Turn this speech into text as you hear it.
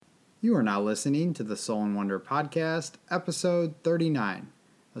You are now listening to the Soul and Wonder Podcast, episode 39,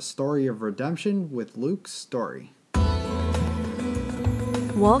 A Story of Redemption with Luke Storey.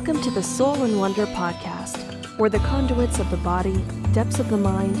 Welcome to the Soul and Wonder Podcast, where the conduits of the body, depths of the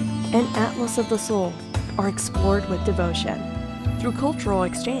mind, and atlas of the soul are explored with devotion. Through cultural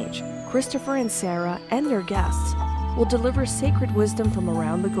exchange, Christopher and Sara and their guests will deliver sacred wisdom from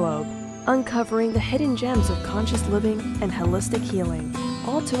around the globe, uncovering the hidden gems of conscious living and holistic healing,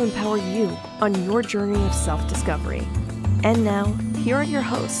 all to empower you on your journey of self-discovery. And now, here are your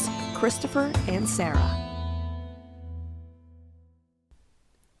hosts, Christopher and Sara.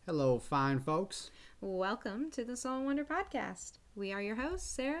 Hello, fine folks. Welcome to the Soul and Wonder Podcast. We are your hosts,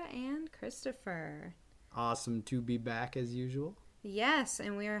 Sara and Christopher. Awesome to be back as usual. Yes,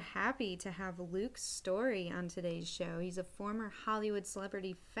 and we are happy to have Luke Storey on today's show. He's a former Hollywood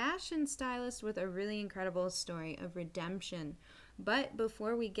celebrity fashion stylist with a really incredible story of redemption. But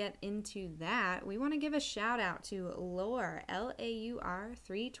before we get into that, we want to give a shout out to Laur, L-A-U-R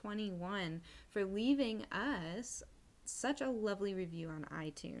 321, for leaving us such a lovely review on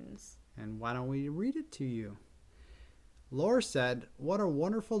iTunes. And why don't we read it to you? Laura said, "What a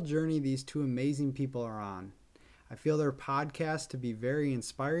wonderful journey these two amazing people are on. I feel their podcast to be very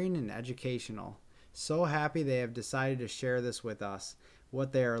inspiring and educational. So happy they have decided to share this with us,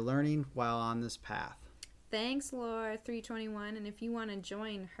 what they are learning while on this path." Thanks, Laura 321, and if you want to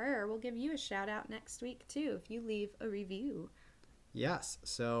join her, we'll give you a shout out next week too if you leave a review. Yes,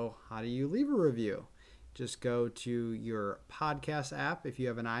 so how do you leave a review? Just go to your podcast app if you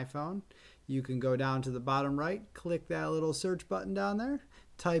have an iPhone. You can go down to the bottom right, click that little search button down there,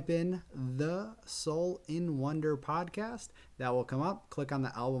 type in the Soul in Wonder Podcast. That will come up. Click on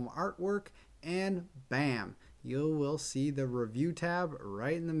the album artwork, and bam, you will see the review tab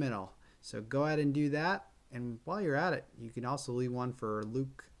right in the middle. So go ahead and do that. And while you're at it, you can also leave one for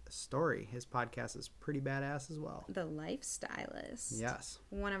Luke Storey. His podcast is pretty badass as well. The Life Stylist. Yes.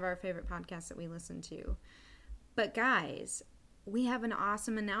 One of our favorite podcasts that we listen to. But guys, we have an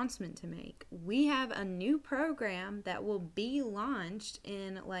awesome announcement to make. We have a new program that will be launched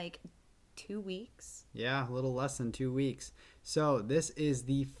in like 2 weeks. Yeah, a little less than 2 weeks. So this is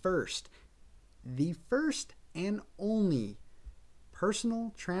the first and only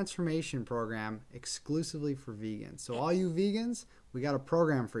personal transformation program exclusively for vegans. So all you vegans, we got a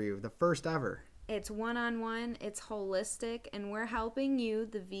program for you, the first ever. It's one-on-one, it's holistic, and we're helping you,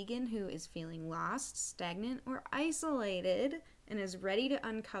 the vegan who is feeling lost, stagnant, or isolated, and is ready to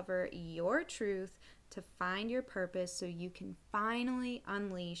uncover your truth to find your purpose so you can finally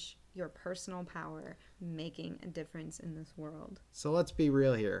unleash your personal power, making a difference in this world. So let's be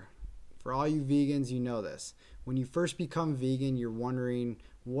real here. For all you vegans, you know this. When you first become vegan, you're wondering,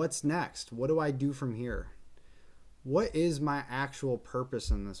 what's next? What do I do from here? What is my actual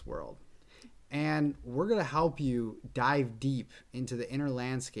purpose in this world? And we're going to help you dive deep into the inner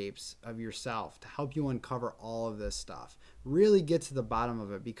landscapes of yourself to help you uncover all of this stuff. Really get to the bottom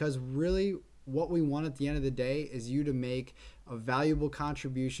of it, because really what we want at the end of the day is you to make a valuable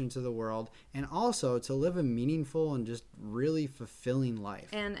contribution to the world, and also to live a meaningful and just really fulfilling life.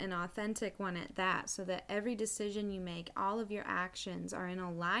 And an authentic one at that, so that every decision you make, all of your actions are in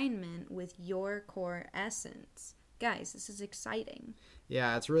alignment with your core essence. Guys, this is exciting.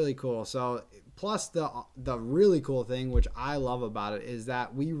 Yeah, it's really cool. So plus the really cool thing, which I love about it, is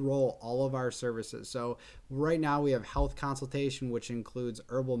that we roll all of our services. So right now we have health consultation, which includes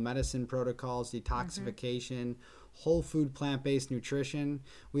herbal medicine protocols, detoxification, whole food plant-based nutrition.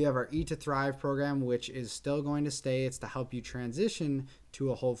 We have our Eat to Thrive program, which is still going to stay. It's to help you transition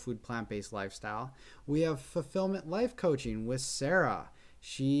to a whole food plant-based lifestyle. We have fulfillment life coaching with Sara.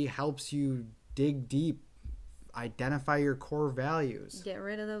 She helps you dig deep, identify your core values. Get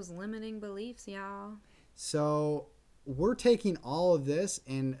rid of those limiting beliefs, y'all. So we're taking all of this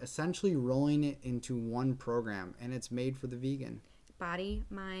and essentially rolling it into one program, and it's made for the vegan. Body,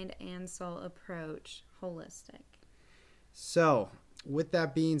 mind, and soul approach. Holistic. So with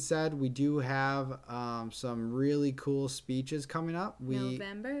that being said, we do have some really cool speeches coming up.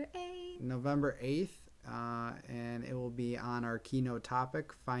 November 8th. And it will be on our keynote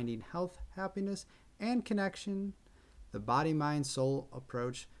topic, Finding Health, Happiness, and Connection, the body, mind, soul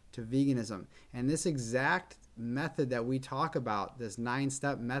approach to veganism. And this exact method that we talk about, this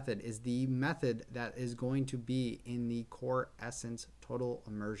 9-step method, is the method that is going to be in the core essence total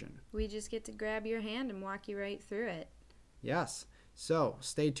immersion. We just get to grab your hand and walk you right through it. Yes. So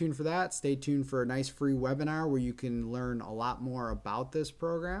stay tuned for that. Stay tuned for a nice free webinar where you can learn a lot more about this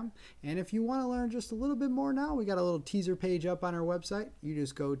program. And if you want to learn just a little bit more now, we got a little teaser page up on our website. You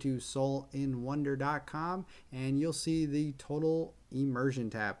just go to soulinwonder.com and you'll see the total immersion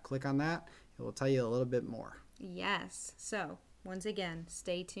tab. Click on that. It will tell you a little bit more. Yes. So, once again,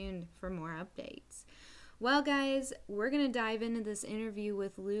 stay tuned for more updates. Well, guys, we're going to dive into this interview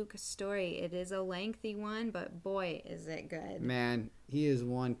with Luke Storey. It is a lengthy one, but boy, is it good. Man, he is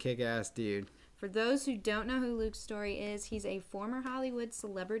one kick-ass dude. For those who don't know who Luke Storey is, he's a former Hollywood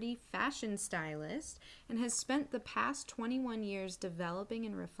celebrity fashion stylist and has spent the past 21 years developing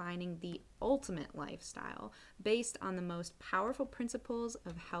and refining the ultimate lifestyle based on the most powerful principles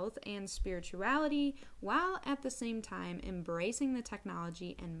of health and spirituality, while at the same time embracing the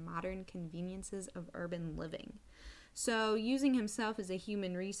technology and modern conveniences of urban living. So, using himself as a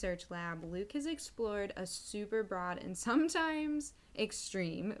human research lab, Luke has explored a super broad and sometimes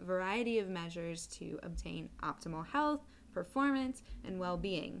extreme variety of measures to obtain optimal health, performance, and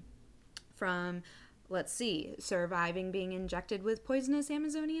well-being. From, surviving being injected with poisonous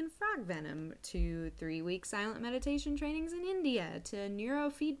Amazonian frog venom, to 3-week silent meditation trainings in India, to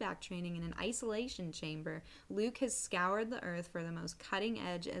neurofeedback training in an isolation chamber, Luke has scoured the earth for the most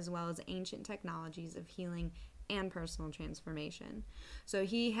cutting-edge as well as ancient technologies of healing and personal transformation. So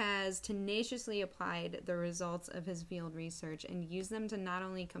he has tenaciously applied the results of his field research and used them to not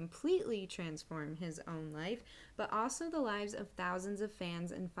only completely transform his own life, but also the lives of thousands of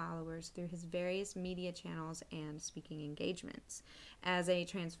fans and followers through his various media channels and speaking engagements. As a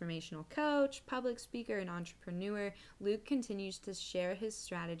transformational coach, public speaker, and entrepreneur, Luke continues to share his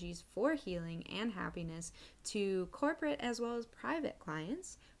strategies for healing and happiness to corporate as well as private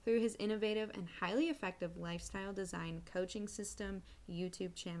clients through his innovative and highly effective lifestyle design coaching system,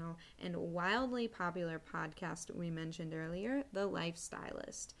 YouTube channel, and wildly popular podcast we mentioned earlier, the Life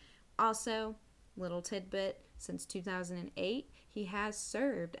Stylist. Also, little tidbit, since 2008, he has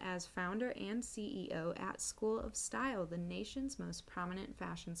served as founder and CEO at School of Style, the nation's most prominent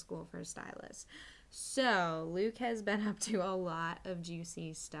fashion school for stylists. So, Luke has been up to a lot of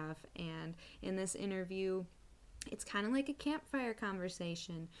juicy stuff, and in this interview, it's kind of like a campfire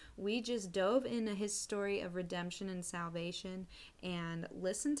conversation. We just dove into his story of redemption and salvation and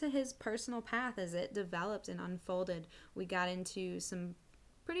listened to his personal path as it developed and unfolded. We got into some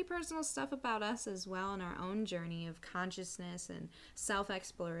pretty personal stuff about us as well in our own journey of consciousness and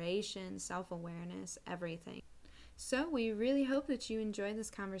self-exploration, self-awareness, everything. So we really hope that you enjoyed this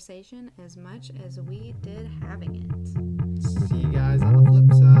conversation as much as we did having it. See you guys on the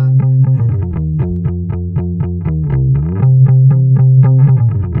flip side.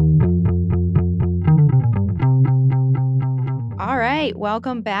 All right,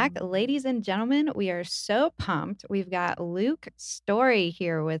 welcome back, ladies and gentlemen. We are so pumped. We've got Luke Storey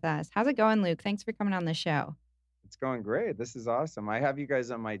here with us. How's it going, Luke? Thanks for coming on the show. It's going great. This is awesome. I have you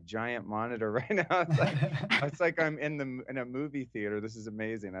guys on my giant monitor right now. It's like I'm in a movie theater. This is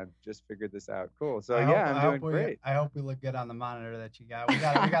amazing. I've just figured this out. Cool. So I'm doing great. I hope we look good on the monitor that you got. We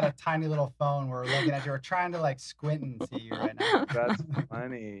got a tiny little phone we're looking at. We're trying to like squint and see you right now. That's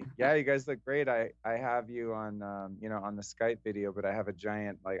funny. Yeah, you guys look great. I have you on on the Skype video, but I have a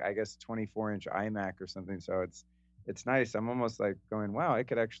giant, like, I guess 24-inch iMac or something. So it's nice. I'm almost like going, wow, I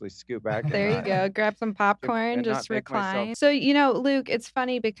could actually scoot back. There you go. Grab some popcorn, just recline. So, Luke, it's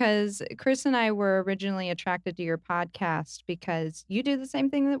funny because Chris and I were originally attracted to your podcast because you do the same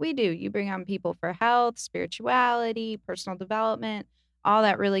thing that we do. You bring on people for health, spirituality, personal development, all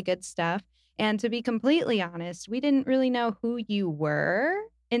that really good stuff. And to be completely honest, we didn't really know who you were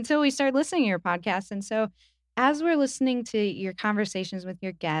until we started listening to your podcast. And so as we're listening to your conversations with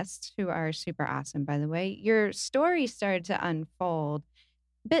your guests, who are super awesome, by the way, your story started to unfold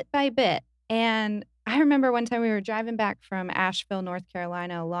bit by bit. And I remember one time we were driving back from Asheville, North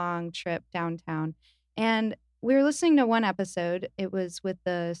Carolina, a long trip downtown. And we were listening to one episode. It was with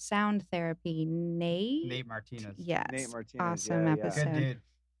the sound therapy, Nate Martinez. Yes. Nate Martinez. Awesome episode. Good dude.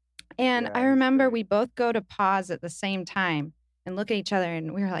 And I remember we both go to pause at the same time and look at each other,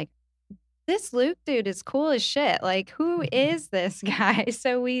 and we were like, this Luke dude is cool as shit. Like, who is this guy?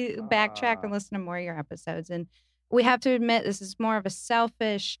 So we backtracked and listened to more of your episodes. And we have to admit, this is more of a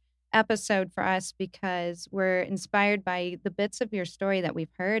selfish episode for us because we're inspired by the bits of your story that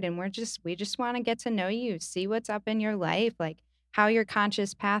we've heard. And we just want to get to know you, see what's up in your life, like how your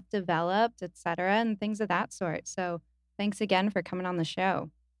conscious path developed, et cetera, and things of that sort. So thanks again for coming on the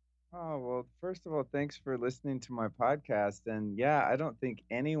show. Oh, well, first of all, thanks for listening to my podcast. And yeah, I don't think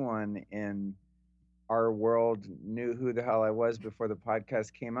anyone in our world knew who the hell I was before the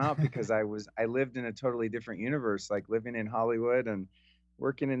podcast came out because I lived in a totally different universe, like living in Hollywood and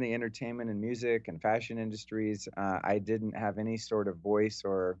working in the entertainment and music and fashion industries. I didn't have any sort of voice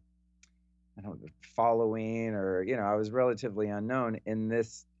or I don't know, following, or, I was relatively unknown in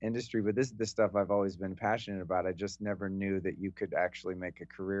this industry, but this is the stuff I've always been passionate about. I just never knew that you could actually make a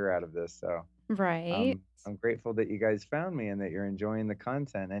career out of this. So Right. I'm grateful that you guys found me and that you're enjoying the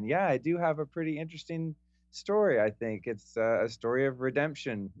content. And yeah, I do have a pretty interesting story. I think it's a story of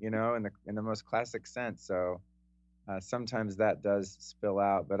redemption, in the most classic sense. So sometimes that does spill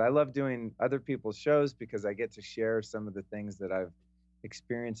out, but I love doing other people's shows because I get to share some of the things that I've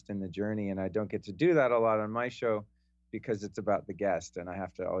experienced in the journey, and I don't get to do that a lot on my show because it's about the guest, and I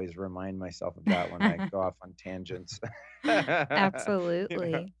have to always remind myself of that when I go off on tangents.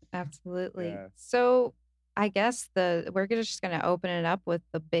 Absolutely. Absolutely. Yeah. So I guess we're just going to open it up with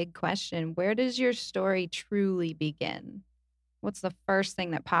the big question. Where does your story truly begin? What's the first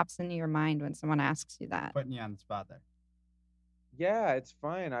thing that pops into your mind when someone asks you that? Putting you on the spot there. Yeah, it's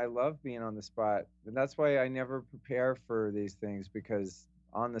fine. I love being on the spot. And that's why I never prepare for these things, because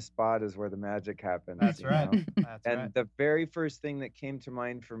on the spot is where the magic happens. That's right. That's And right. the very first thing that came to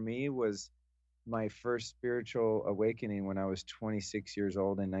mind for me was my first spiritual awakening when I was 26 years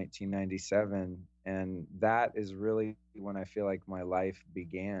old in 1997. And that is really when I feel like my life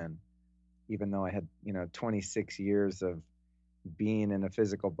began, even though I had, 26 years of being in a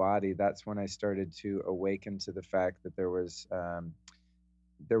physical body. That's when I started to awaken to the fact that there was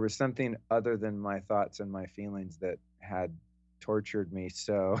something other than my thoughts and my feelings that had tortured me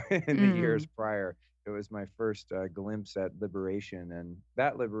so in the years prior. It was my first glimpse at liberation, and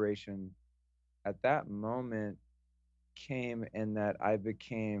that liberation at that moment came in that I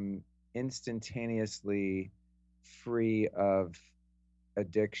became instantaneously free of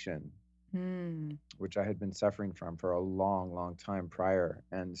addiction, which I had been suffering from for a long, long time prior.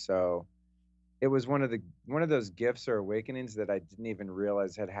 And so it was one of those gifts or awakenings that I didn't even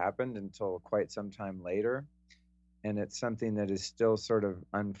realize had happened until quite some time later. And it's something that is still sort of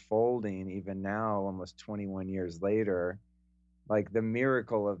unfolding even now, almost 21 years later. Like, the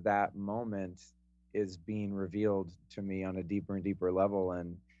miracle of that moment is being revealed to me on a deeper and deeper level.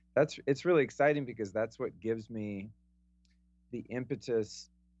 And it's really exciting because that's what gives me the impetus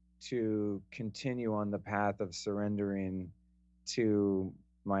to continue on the path of surrendering to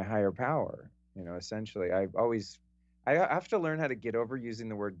my higher power. Essentially, I have to learn how to get over using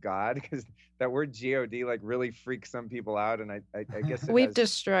the word God, because that word God like really freaks some people out, and I guess We've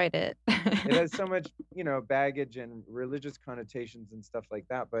destroyed it. it has so much baggage and religious connotations and stuff like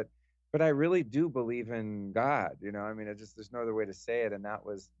that. But I really do believe in God. I mean, there's no other way to say it. And that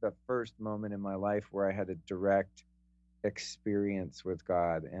was the first moment in my life where I had a direct experience with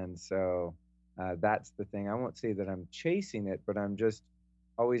God. And so that's the thing. I won't say that I'm chasing it, but I'm just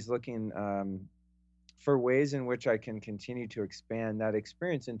always looking for ways in which I can continue to expand that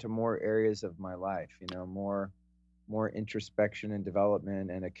experience into more areas of my life, more introspection and development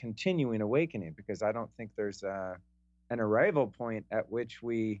and a continuing awakening, because I don't think there's an arrival point at which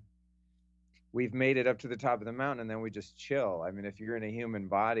we've made it up to the top of the mountain and then we just chill. I mean, if you're in a human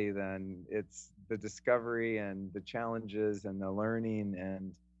body, then it's the discovery and the challenges and the learning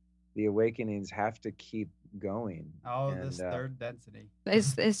and the awakenings have to keep going. Oh, this third density.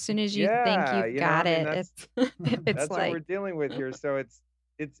 As soon as you think you've got I mean, it, that's it's what we're like, dealing with here. So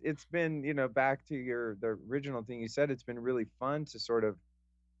it's been, back to the original thing you said, it's been really fun to sort of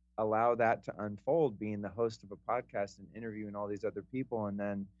allow that to unfold, being the host of a podcast and interviewing all these other people. And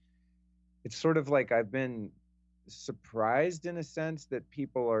then it's sort of like I've been surprised in a sense that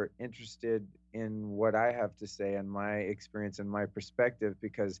people are interested in what I have to say and my experience and my perspective,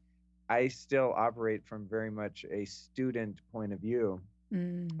 because I still operate from very much a student point of view,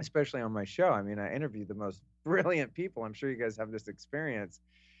 especially on my show. I mean, I interview the most brilliant people. I'm sure you guys have this experience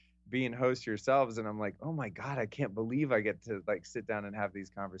being hosts yourselves, and I'm like, oh my God, I can't believe I get to like sit down and have these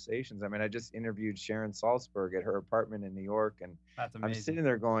conversations. I mean, I just interviewed Sharon Salzberg at her apartment in New York, and That's amazing. I'm sitting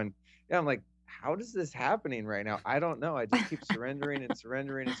there going, yeah, I'm like, how is this happening right now? I don't know. I just keep surrendering and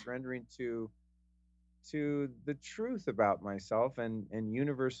surrendering and surrendering to the truth about myself and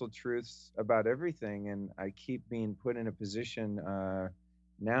universal truths about everything. And I keep being put in a position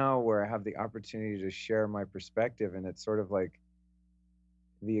now where I have the opportunity to share my perspective. And it's sort of like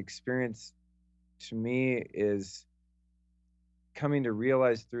the experience to me is coming to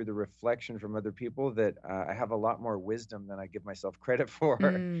realize through the reflection from other people that I have a lot more wisdom than I give myself credit for.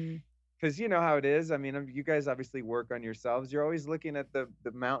 Because you know how it is. I mean, you guys obviously work on yourselves. You're always looking at the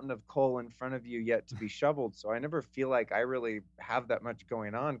mountain of coal in front of you yet to be shoveled. So I never feel like I really have that much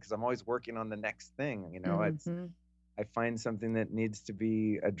going on, because I'm always working on the next thing. It's I find something that needs to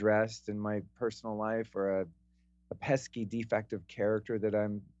be addressed in my personal life, or a pesky defect of character that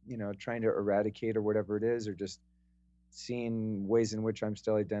I'm trying to eradicate or whatever it is, or just seeing ways in which I'm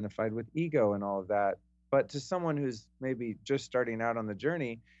still identified with ego and all of that. But to someone who's maybe just starting out on the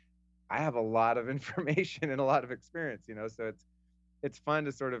journey, I have a lot of information and a lot of experience, so it's fun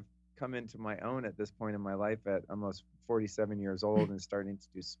to sort of come into my own at this point in my life at almost 47 years old and starting to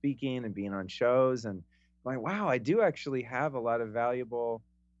do speaking and being on shows and going, wow, I do actually have a lot of valuable,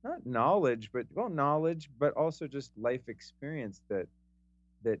 not knowledge, but also just life experience that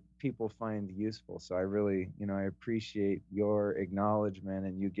people find useful. So I really, I appreciate your acknowledgement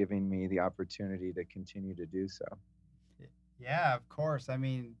and you giving me the opportunity to continue to do so. Yeah, of course. I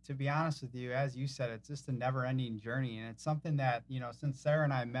mean, to be honest with you, as you said, it's just a never-ending journey, and it's something that, since Sarah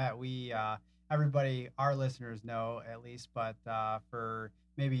and I met, we everybody, our listeners know at least, but for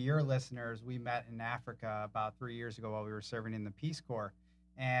maybe your listeners, we met in Africa about 3 years ago while we were serving in the Peace Corps,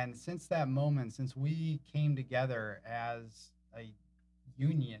 and since that moment, since we came together as a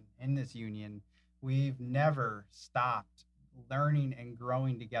union in this union, we've never stopped learning and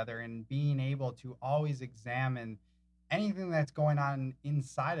growing together and being able to always examine anything that's going on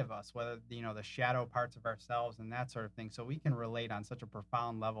inside of us, whether the shadow parts of ourselves and that sort of thing, so we can relate on such a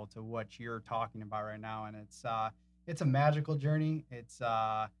profound level to what you're talking about right now. And it's a magical journey. It's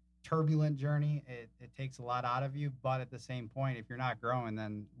a turbulent journey. It takes a lot out of you, but at the same point, if you're not growing,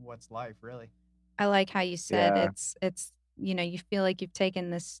 then what's life really? I like how you said Yeah. it's you feel like you've taken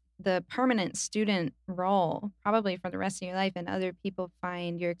the permanent student role probably for the rest of your life, and other people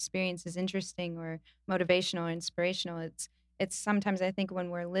find your experiences interesting or motivational or inspirational. It's sometimes, I think, when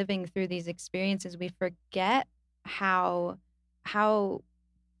we're living through these experiences, we forget how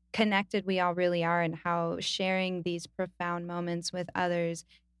connected we all really are, and how sharing these profound moments with others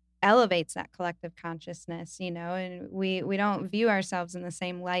elevates that collective consciousness, and we don't view ourselves in the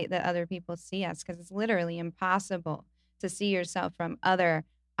same light that other people see us, because it's literally impossible to see yourself from other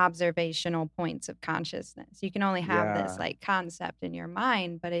observational points of consciousness. You can only have this Yeah. like concept in your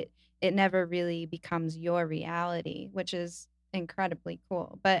mind, but it never really becomes your reality, which is incredibly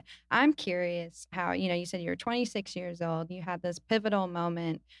cool. But I'm curious how, you said you were 26 years old, you had this pivotal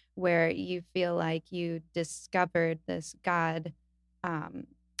moment where you feel like you discovered this God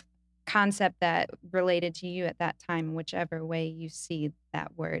concept that related to you at that time, whichever way you see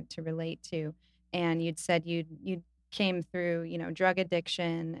that word to relate to. And you'd said you came through, drug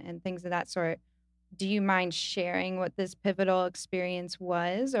addiction and things of that sort. Do you mind sharing what this pivotal experience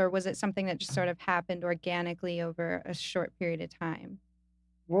was, or was it something that just sort of happened organically over a short period of time?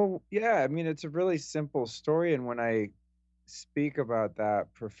 Well, yeah, I mean, it's a really simple story. And when I speak about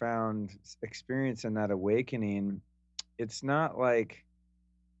that profound experience and that awakening, it's not like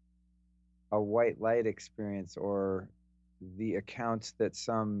a white light experience or the accounts that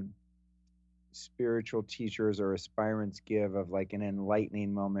some spiritual teachers or aspirants give of like an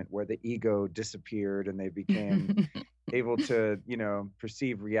enlightening moment where the ego disappeared and they became able to,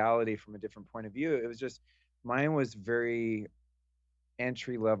 perceive reality from a different point of view. It was just, mine was very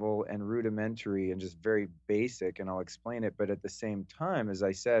entry level and rudimentary and just very basic, and I'll explain it. But at the same time, as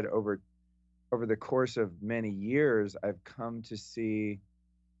I said, over the course of many years, I've come to see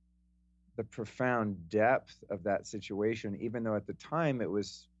the profound depth of that situation, even though at the time it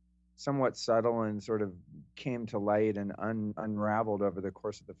was somewhat subtle and sort of came to light and unraveled over the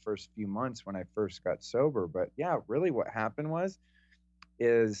course of the first few months when I first got sober. But yeah, really what happened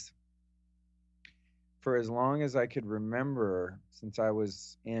is for as long as I could remember, since I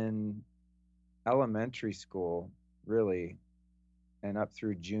was in elementary school, really, and up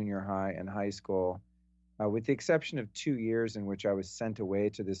through junior high and high school, with the exception of 2 years in which I was sent away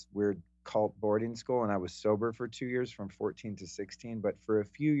to this weird cult boarding school, and I was sober for 2 years from 14 to 16. But for a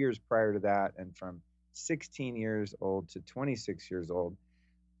few years prior to that, and from 16 years old to 26 years old,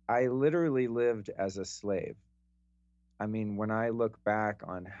 I literally lived as a slave. I mean, when I look back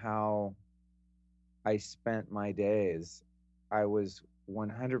on how I spent my days, I was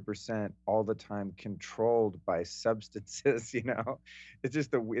 100% all the time controlled by substances. It's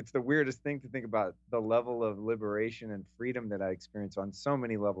the weirdest thing to think about, the level of liberation and freedom that I experience on so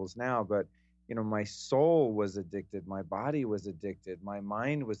many levels now. But my soul was addicted, my body was addicted, my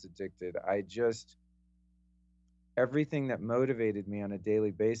mind was addicted. Everything that motivated me on a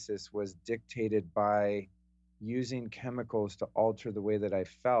daily basis was dictated by using chemicals to alter the way that I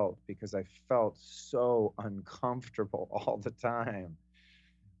felt, because I felt so uncomfortable all the time.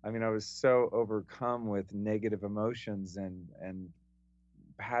 I mean, I was so overcome with negative emotions and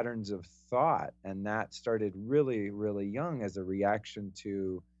patterns of thought. And that started really, really young as a reaction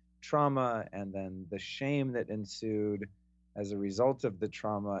to trauma, and then the shame that ensued as a result of the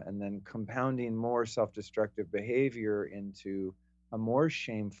trauma, and then compounding more self-destructive behavior into a more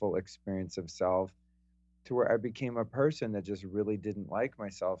shameful experience of self. to where I became a person that just really didn't like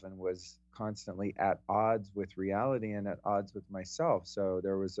myself and was constantly at odds with reality and at odds with myself. So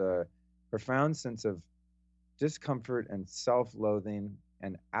there was a profound sense of discomfort and self-loathing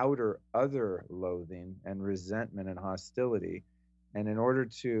and outer other loathing and resentment and hostility. And in order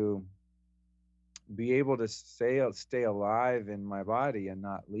to be able to stay alive in my body and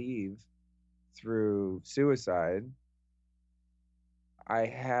not leave through suicide, I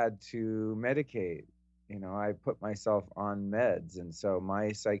had to medicate. I put myself on meds. And so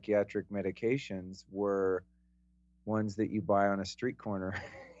my psychiatric medications were ones that you buy on a street corner.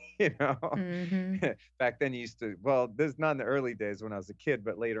 you know Mm-hmm. Back then you used to, well, this is not in the early days when I was a kid,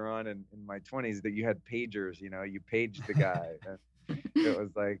 but later on in my 20s, that you had pagers. You paged the guy, and it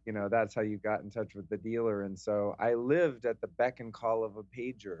was like, that's how you got in touch with the dealer. And so I lived at the beck and call of a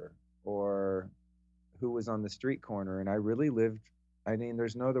pager or who was on the street corner. And I really lived, I mean,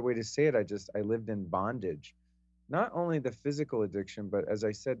 there's no other way to say it. I lived in bondage, not only the physical addiction, but as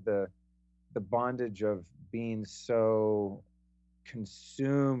I said, the bondage of being so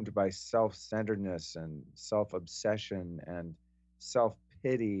consumed by self-centeredness and self-obsession and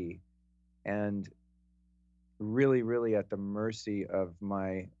self-pity, and really, really at the mercy of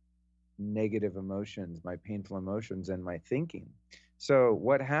my negative emotions, my painful emotions, and my thinking. So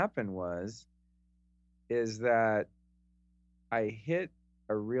what happened is that I hit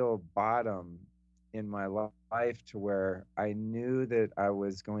a real bottom in my life to where I knew that I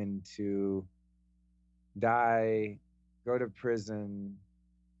was going to die, go to prison,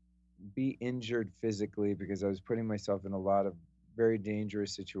 be injured physically, because I was putting myself in a lot of very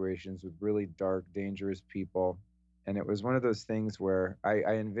dangerous situations with really dark, dangerous people. And it was one of those things where I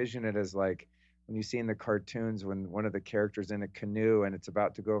envision it as like when you see in the cartoons when one of the characters in a canoe and it's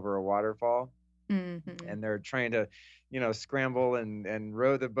about to go over a waterfall, Mm-hmm. and they're trying to, scramble and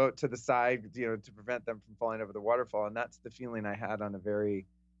row the boat to the side, to prevent them from falling over the waterfall. And that's the feeling I had on a very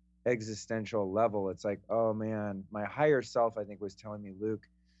existential level. It's like, oh man, my higher self, I think, was telling me, Luke,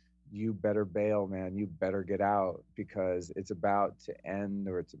 you better bail, man. You better get out, because it's about to end,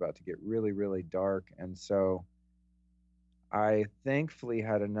 or it's about to get really, really dark. And so I thankfully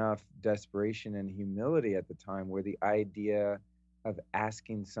had enough desperation and humility at the time where the idea of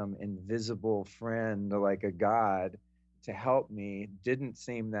asking some invisible friend like a god to help me didn't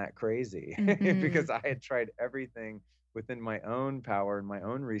seem that crazy Mm-hmm. because I had tried everything within my own power and my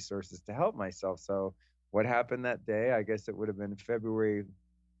own resources to help myself. So what happened that day? I guess it would have been February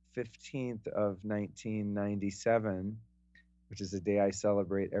 15th of 1997, which is a day I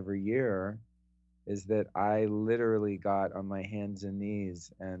celebrate every year, is that I literally got on my hands and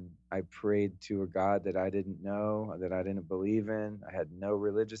knees and I prayed to a God that I didn't know, that I didn't believe in. I had no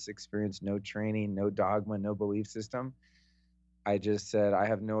religious experience, no training, no dogma, no belief system. I just said, I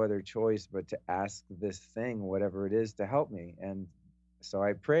have no other choice but to ask this thing, whatever it is, to help me. And so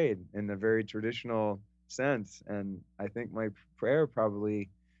I prayed in the very traditional sense. And I think my prayer probably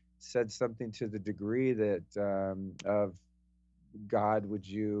said something to the degree that of God, would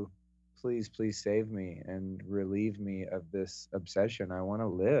you please, please save me and relieve me of this obsession? I want to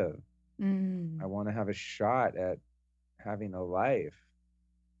live. I want to have a shot at having a life.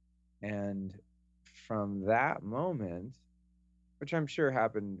 And from that moment, which I'm sure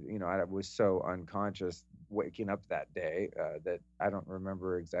happened, I was so unconscious waking up that day that I don't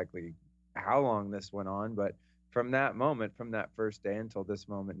remember exactly how long this went on. But from that moment, from that first day until this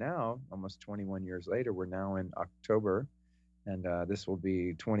moment now, almost 21 years later, we're now in October. And this will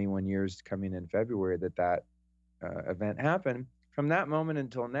be 21 years coming in February that event happened. From that moment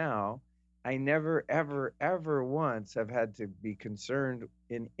until now, I never, ever, ever once have had to be concerned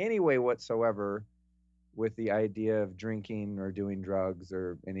in any way whatsoever with the idea of drinking or doing drugs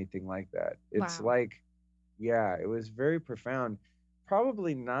or anything like that. It's Wow. like, yeah, it was very profound.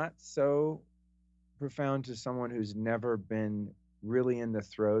 Probably not so profound to someone who's never been really in the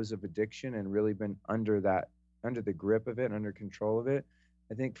throes of addiction and really been under the grip of it, under control of it.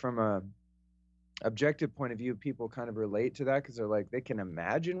 I think from a objective point of view, people kind of relate to that because they're like, they can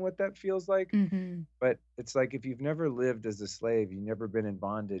imagine what that feels like. Mm-hmm. But it's like, if you've never lived as a slave, you've never been in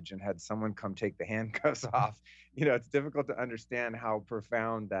bondage and had someone come take the handcuffs off, it's difficult to understand how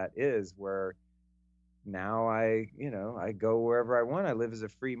profound that is, where now I go wherever I want. I live as a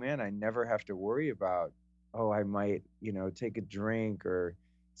free man. I never have to worry about, oh, I might, take a drink or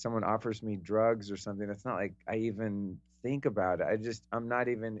someone offers me drugs or something. It's not like I even think about it.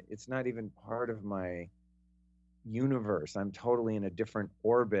 It's not even part of my universe. I'm totally in a different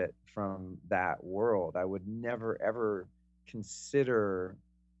orbit from that world. I would never ever consider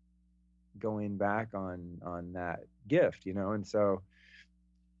going back on that gift, and so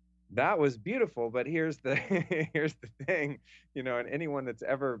that was beautiful, but here's the here's the thing, and anyone that's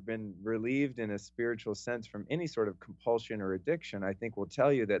ever been relieved in a spiritual sense from any sort of compulsion or addiction, I think will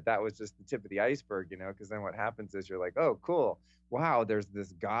tell you that that was just the tip of the iceberg, because then what happens is you're like, oh, cool, wow, there's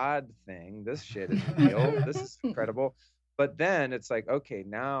this God thing, this shit is real, this is incredible. But then it's like, okay,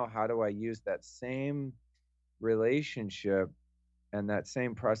 now how do I use that same relationship and that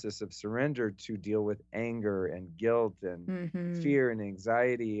same process of surrender to deal with anger and guilt and fear and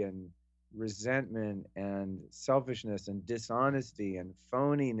anxiety and resentment and selfishness and dishonesty and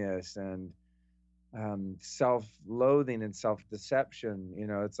phoniness and self-loathing and self-deception.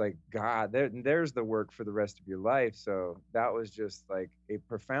 It's like, God, there's the work for the rest of your life. So that was just like a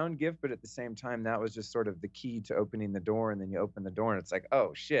profound gift, but at the same time, that was just sort of the key to opening the door. And then you open the door and it's like,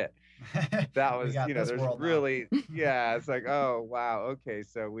 oh shit, that was, there's really, yeah, it's like, oh, wow. Okay.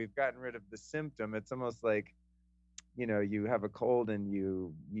 So we've gotten rid of the symptom. It's almost like, you have a cold and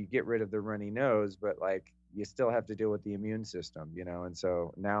you get rid of the runny nose, but like you still have to deal with the immune system, and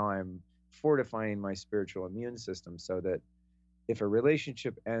so now I'm fortifying my spiritual immune system so that if a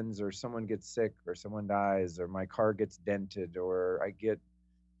relationship ends or someone gets sick or someone dies or my car gets dented or I get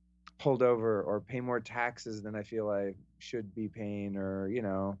pulled over or pay more taxes than I feel I should be paying, or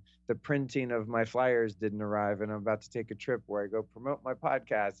the printing of my flyers didn't arrive and I'm about to take a trip where I go promote my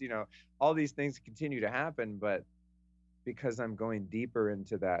podcast, all these things continue to happen. But because I'm going deeper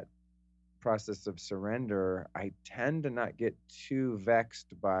into that process of surrender, I tend to not get too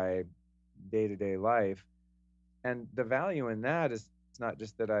vexed by day-to-day life. And the value in that is it's not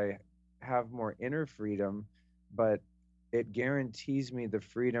just that I have more inner freedom, but it guarantees me the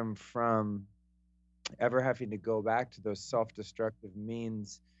freedom from ever having to go back to those self-destructive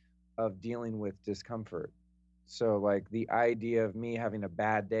means of dealing with discomfort. So like the idea of me having a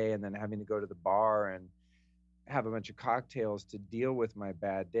bad day and then having to go to the bar and have a bunch of cocktails to deal with my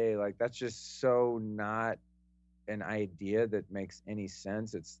bad day, like that's just so not an idea that makes any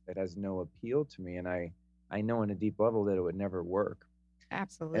sense. It has no appeal to me, and I know on a deep level that it would never work.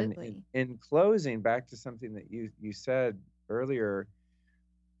 Absolutely. And in closing, back to something that you said earlier,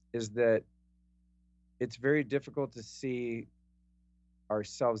 is that it's very difficult to see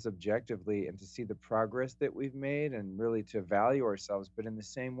ourselves objectively and to see the progress that we've made and really to value ourselves. But in the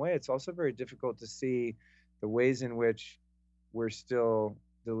same way, it's also very difficult to see the ways in which we're still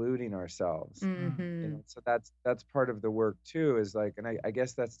deluding ourselves. So that's part of the work too, is like, and I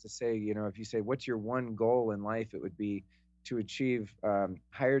guess that's to say, if you say, what's your one goal in life, it would be to achieve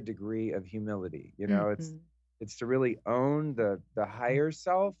higher degree of humility. It's to really own the higher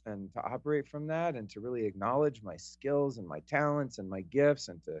self and to operate from that and to really acknowledge my skills and my talents and my gifts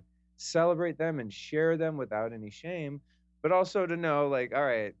and to celebrate them and share them without any shame, but also to know, like, all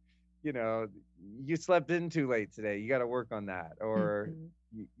right, you slept in too late today, you got to work on that. Or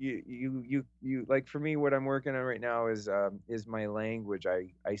you like, for me, what I'm working on right now is my language.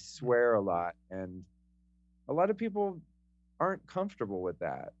 I swear a lot, and a lot of people aren't comfortable with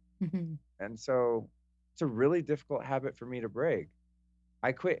that. And so it's a really difficult habit for me to break.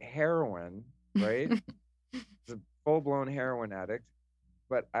 I quit heroin, right? It's a full-blown heroin addict,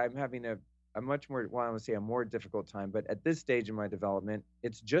 but I'm having a much more, well, I want to say a more difficult time, but at this stage in my development,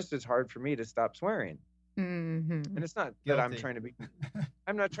 it's just as hard for me to stop swearing. And it's not that I'm not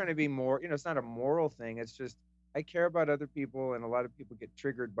trying to be more, it's not a moral thing. It's just, I care about other people, and a lot of people get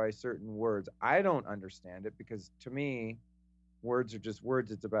triggered by certain words. I don't understand it because to me, words are just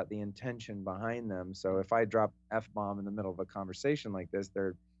words. It's about the intention behind them. So if I drop F-bomb in the middle of a conversation like this,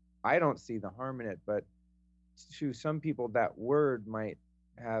 I don't see the harm in it, but to some people that word might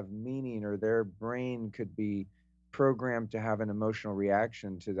have meaning, or their brain could be programmed to have an emotional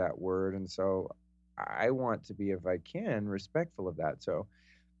reaction to that word. And so I want to be, if I can, respectful of that. So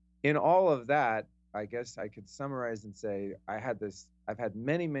in all of that, I guess I could summarize and say I've had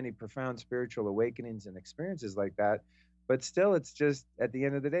many, many profound spiritual awakenings and experiences like that. But still, it's just, at the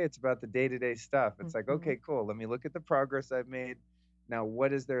end of the day, it's about the day-to-day stuff. It's like, okay, cool. Let me look at the progress I've made. Now,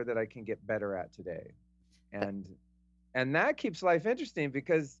 what is there that I can get better at today? And that keeps life interesting,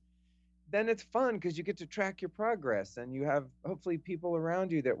 because then it's fun because you get to track your progress, and you have hopefully people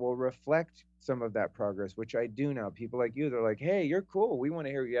around you that will reflect some of that progress, which I do now. People like you, they're like, hey, you're cool. We want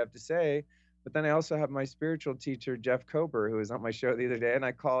to hear what you have to say. But then I also have my spiritual teacher, Jeff Kober, who was on my show the other day, and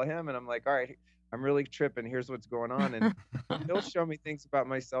I call him and I'm like, all right, I'm really tripping. Here's what's going on. And he'll show me things about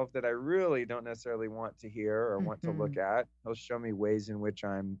myself that I really don't necessarily want to hear or want to look at. He'll show me ways in which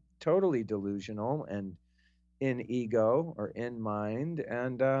I'm totally delusional and in ego or in mind.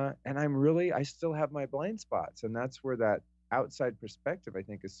 And I still have my blind spots. And that's where that outside perspective, I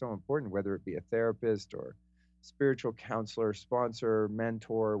think, is so important, whether it be a therapist or spiritual counselor, sponsor,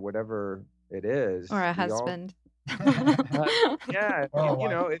 mentor, whatever it is. Or a We all, husband. yeah, Or a you wife.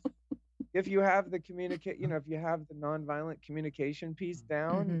 know, if you have the if you have the nonviolent communication piece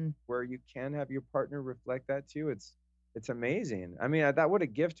down, Mhm. where you can have your partner reflect that to you, it's amazing. I mean, that what a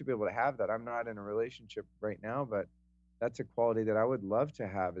gift to be able to have that. I'm not in a relationship right now, but that's a quality that I would love to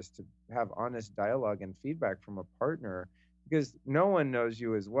have, is to have honest dialogue and feedback from a partner, because no one knows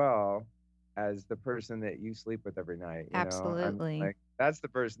you as well as the person that you sleep with every night, you know. I'm Absolutely. like, that's the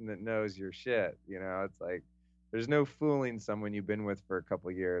person that knows your shit, you know. It's like there's no fooling someone you've been with for a couple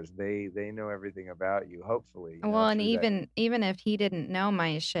years. They know everything about you, hopefully, you know, Well, and through that. even if he didn't know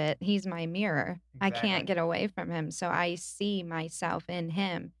my shit, he's my mirror. I can't Exactly. get away from him, so I see myself in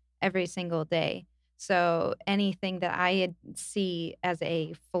him every single day. So anything that see as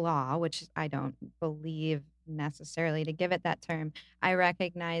a flaw, which I don't believe necessarily to give it that term, I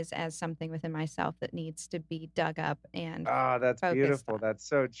recognize as something within myself that needs to be dug up and Ah, that's focused beautiful. on. That's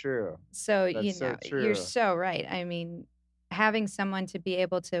so true. So, That's so you're true. so right. I mean, having someone to be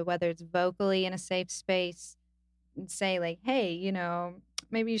able to, whether it's vocally in a safe space, say like, "Hey,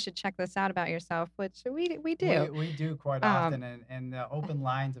 maybe you should check this out about yourself," which we do. We do quite Um, often, and the open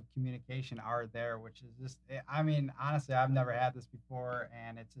lines of communication are there, which is just, I mean, honestly, I've never had this before,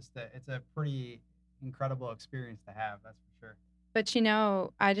 and it's a pretty incredible experience to have, that's for sure. but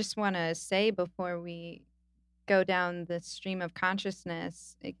I just want to say before we go down the stream of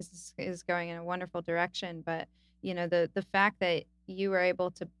consciousness, because is going in a wonderful direction, but the fact that you were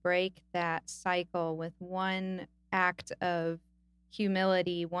able to break that cycle with one act of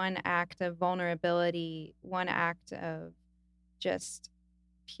humility, one act of vulnerability, one act of just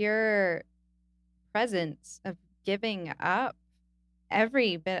pure presence of giving up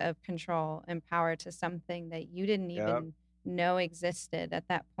every bit of control and power to something that you didn't Yep. even know existed at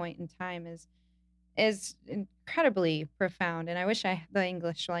that point in time is incredibly profound. And I wish the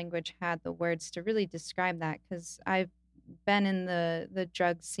English language had the words to really describe that, because I've been in the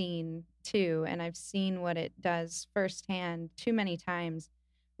drug scene too, and I've seen what it does firsthand too many times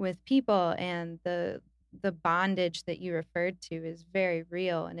with people, and the bondage that you referred to is very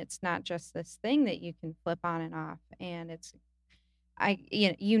real, and it's not just this thing that you can flip on and off, and it's I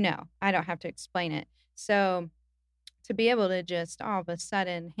don't have to explain it. So to be able to just all of a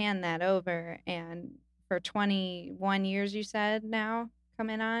sudden hand that over, and for 21 years, you said, now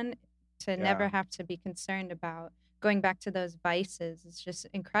coming on, to Yeah. never have to be concerned about going back to those vices is just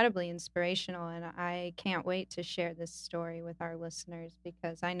incredibly inspirational. And I can't wait to share this story with our listeners,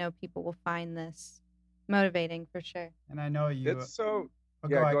 because I know people will find this motivating for sure. And I know you. It's so. Oh,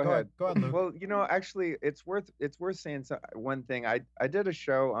 Yeah, go ahead. go ahead, Luke. Well, actually, it's worth saying one thing. I did a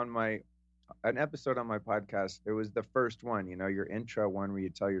show on an episode on my podcast. It was the first one, your intro one where you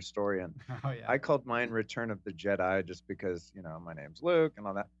tell your story, and Oh yeah. I called mine "Return of the Jedi" just because my name's Luke and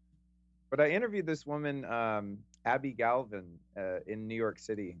all that. But I interviewed this woman, Abby Galvin, in New York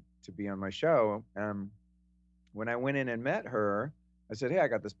City to be on my show. When I went in and met her, I said, "Hey, I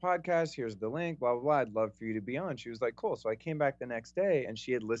got this podcast. Here's the link, blah, blah, blah. I'd love for you to be on." She was like, "Cool." So I came back the next day, and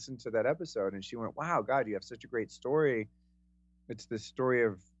she had listened to that episode, and she went, "Wow, God, you have such a great story. It's the story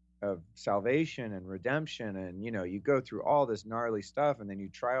of salvation and redemption. And, you go through all this gnarly stuff, and then you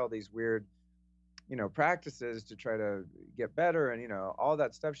try all these weird, practices to try to get better, and, all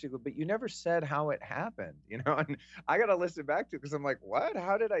that stuff." She goes, "But you never said how it happened," and I got to listen back to it, because I'm like, what?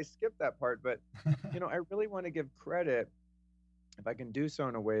 How did I skip that part? But, I really want to give credit, if I can do so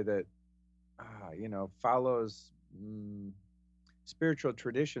in a way that, follows spiritual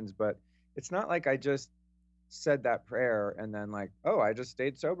traditions. But it's not like I just said that prayer and then, like, oh, I just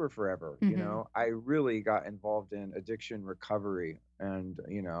stayed sober forever. Mhm. I really got involved in addiction recovery and,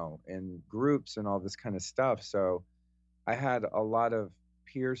 in groups and all this kind of stuff. So I had a lot of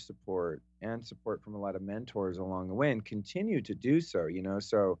peer support and support from a lot of mentors along the way, and continue to do so.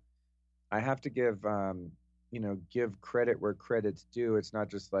 So I have to give credit where credit's due. It's not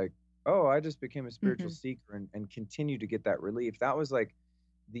just like, oh, I just became a spiritual Mhm. seeker and continue to get that relief. That was like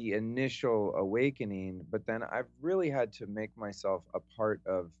the initial awakening, but then I've really had to make myself a part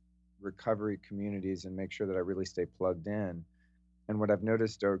of recovery communities and make sure that I really stay plugged in. And what I've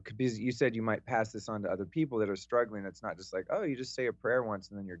noticed, or because you said you might pass this on to other people that are struggling, it's not just like, oh, you just say a prayer once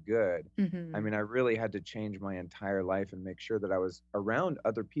and then you're good. I Mhm. mean, I really had to change my entire life and make sure that I was around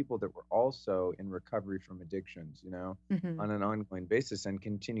other people that were also in recovery from addictions, Mhm. on an ongoing basis, and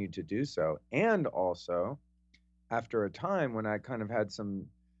continue to do so. And also, after a time when I kind of had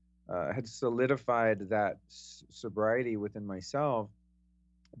solidified that sobriety within myself,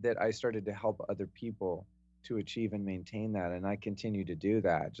 that I started to help other people to achieve and maintain that. And I continue to do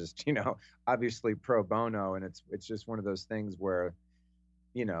that, just, obviously pro bono. And it's just one of those things where,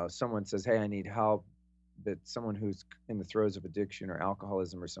 someone says, hey, I need help, that someone who's in the throes of addiction or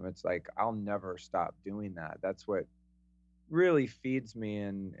alcoholism or something, it's like, I'll never stop doing that. That's what really feeds me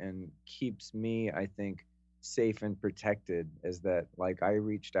and keeps me, I think, safe and protected, is that, like, I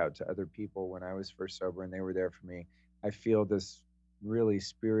reached out to other people when I was first sober and they were there for me. I feel this really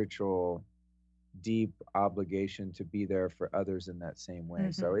spiritual, deep obligation to be there for others in that same way.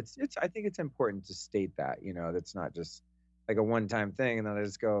 So it's I think it's important to state that, that's not just like a one-time thing and then I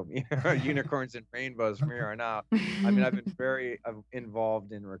just go, unicorns and rainbows from here on out. I mean, I've been very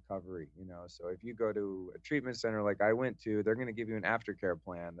involved in recovery, so if you go to a treatment center like I went to, they're going to give you an aftercare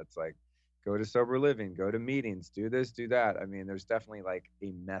plan that's like, go to sober living, go to meetings, do this, do that. I mean, there's definitely like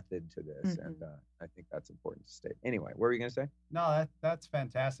a method to this, and I think that's important to state. Anyway, what were you going to say? No, that's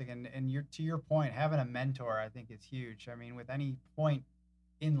fantastic. And you're, to your point, having a mentor, I think, is huge. I mean, with any point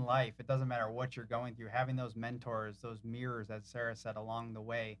in life, it doesn't matter what you're going through, having those mentors, those mirrors, as Sara said, along the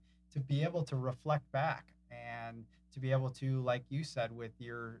way, to be able to reflect back and to be able to, like you said, with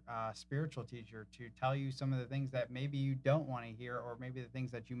your spiritual teacher, to tell you some of the things that maybe you don't want to hear, or maybe the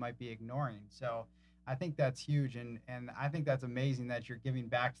things that you might be ignoring. So I think that's huge. And I think that's amazing that you're giving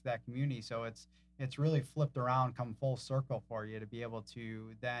back to that community. So it's really flipped around, come full circle for you to be able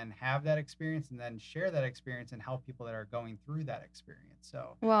to then have that experience and then share that experience and help people that are going through that experience.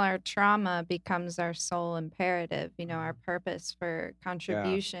 So, well, our trauma becomes our sole imperative, our purpose for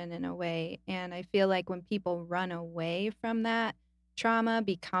contribution in a way. And I feel like when people run away from that trauma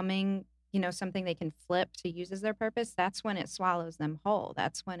becoming, something they can flip to use as their purpose, that's when it swallows them whole.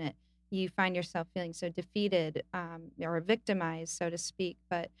 That's when you find yourself feeling so defeated, or victimized, so to speak.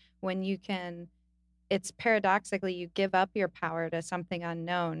 But when you can, it's paradoxically, you give up your power to something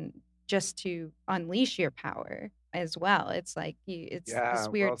unknown just to unleash your power as well. It's like it's this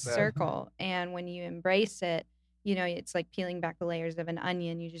weird circle. And when you embrace it, it's like peeling back the layers of an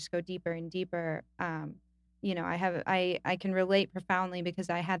onion. You just go deeper and deeper. I can relate profoundly because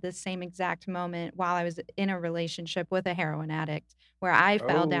I had this same exact moment while I was in a relationship with a heroin addict where I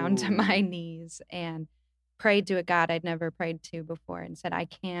fell down to my knees and prayed to a God I'd never prayed to before and said, I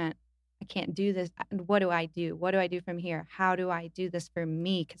can't do this. What do I do? What do I do from here? How do I do this for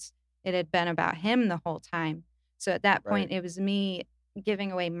me? Because it had been about him the whole time. So at that point, it was me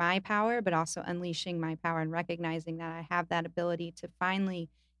giving away my power, but also unleashing my power and recognizing that I have that ability to finally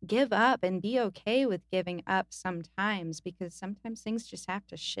give up and be okay with giving up sometimes, because sometimes things just have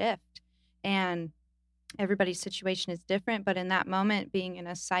to shift. And everybody's situation is different. But in that moment, being in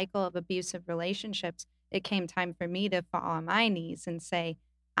a cycle of abusive relationships, it came time for me to fall on my knees and say,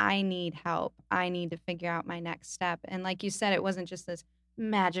 I need help. I need to figure out my next step. And like you said, it wasn't just this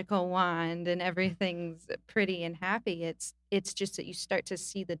magical wand and everything's pretty and happy. It's just that you start to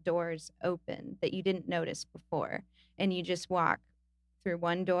see the doors open that you didn't notice before. And you just walk through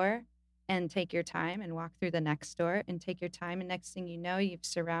one door and take your time and walk through the next door and take your time. And next thing you know, you've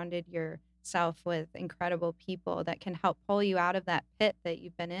surrounded yourself with incredible people that can help pull you out of that pit that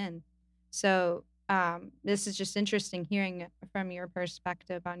you've been in. So this is just interesting hearing from your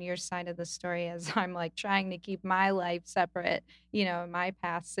perspective on your side of the story, as I'm like trying to keep my life separate, my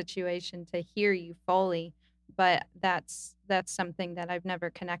past situation, to hear you fully. But that's something that I've never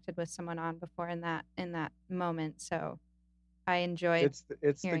connected with someone on before in that moment. So I enjoyed.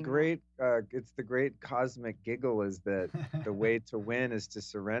 It's the great cosmic giggle, is that the way to win is to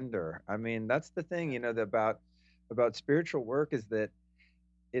surrender. I mean, that's the thing, about spiritual work, is that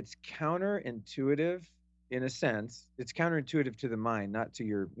it's counterintuitive in a sense. It's counterintuitive to the mind, not to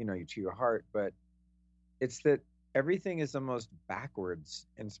your, to your heart, but it's that everything is almost backwards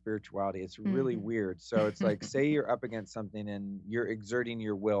in spirituality. It's really weird. So it's like, say you're up against something and you're exerting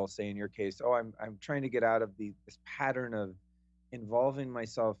your will, say in your case, I'm trying to get out of this pattern of involving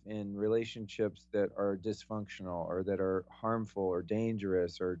myself in relationships that are dysfunctional or that are harmful or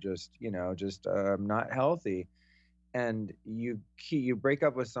dangerous or just not healthy. And you break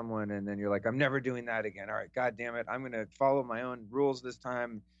up with someone and then you're like, I'm never doing that again. All right, God damn it, I'm going to follow my own rules this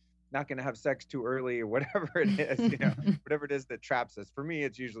time. Not going to have sex too early, or whatever it is, whatever it is that traps us. For me,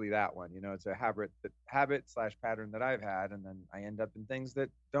 it's usually that one. It's a habit/pattern that I've had, and then I end up in things that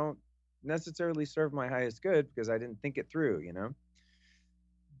don't necessarily serve my highest good because I didn't think it through.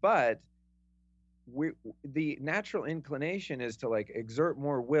 But the natural inclination is to like exert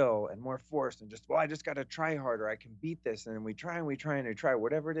more will and more force and just, I just got to try harder. I can beat this. And then we try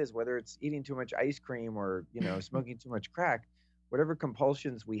whatever it is, whether it's eating too much ice cream or, smoking too much crack, whatever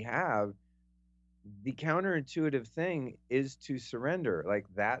compulsions we have, the counterintuitive thing is to surrender. Like,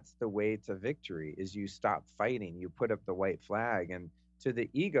 that's the way to victory, is you stop fighting, you put up the white flag. And to the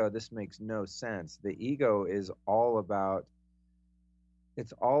ego, this makes no sense. The ego is all about,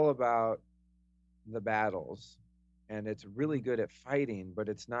 it's all about the battles, and it's really good at fighting, but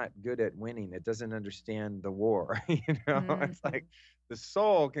it's not good at winning. It doesn't understand the war. It's like the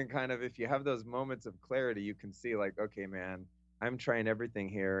soul can kind of, if you have those moments of clarity, you can see like, okay, man, I'm trying everything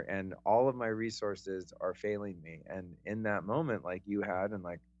here and all of my resources are failing me. And in that moment, like you had, and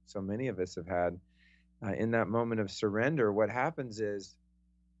like so many of us have had, in that moment of surrender, what happens is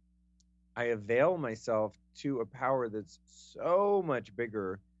I avail myself to a power that's so much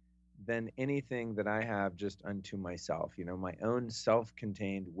bigger than anything that I have just unto myself, my own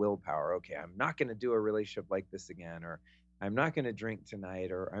self-contained willpower. Okay, I'm not going to do a relationship like this again, or I'm not going to drink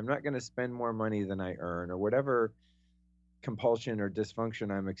tonight, or I'm not going to spend more money than I earn, or whatever compulsion or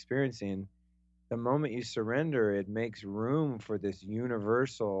dysfunction I'm experiencing. The moment you surrender, it makes room for this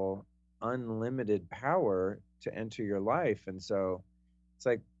universal, unlimited power to enter your life. And so it's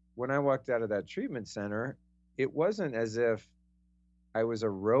like when I walked out of that treatment center, it wasn't as if I was a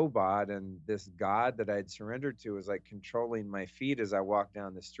robot and this God that I'd surrendered to was like controlling my feet as I walked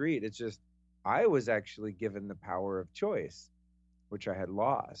down the street. It's just, I was actually given the power of choice, which I had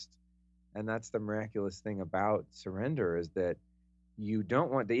lost. And that's the miraculous thing about surrender, is that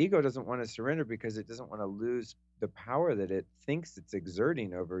the ego doesn't want to surrender because it doesn't want to lose the power that it thinks it's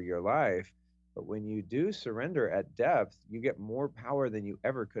exerting over your life. But when you do surrender at depth, you get more power than you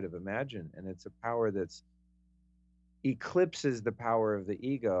ever could have imagined. And it's a power that's eclipses the power of the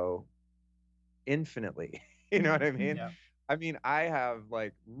ego infinitely. You know what I mean? Yeah. I mean, I have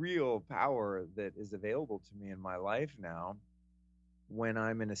like real power that is available to me in my life now when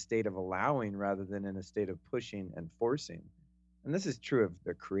I'm in a state of allowing rather than in a state of pushing and forcing. And this is true of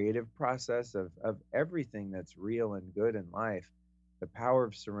the creative process of everything that's real and good in life. The power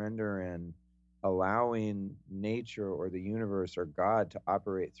of surrender and allowing nature or the universe or God to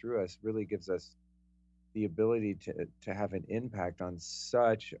operate through us really gives us the ability to have an impact on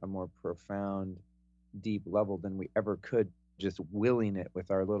such a more profound, deep level than we ever could just willing it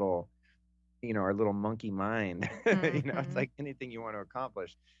with our little monkey mind. It's like anything you want to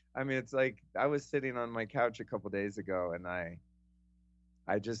accomplish. I mean, it's like I was sitting on my couch a couple days ago and I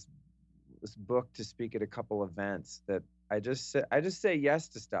just was booked to speak at a couple events that I just say yes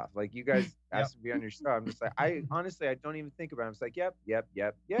to stuff. Like you guys asked me to be on your show. I'm just like, I honestly don't even think about it. I'm just like, yep, yeah,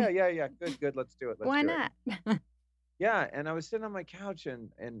 good, let's do it. Why not? Yeah, and I was sitting on my couch and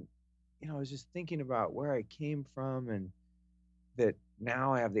I was just thinking about where I came from, and that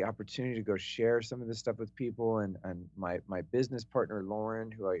now I have the opportunity to go share some of this stuff with people. And my business partner,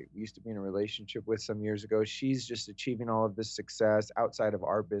 Lauren, who I used to be in a relationship with some years ago, she's just achieving all of this success outside of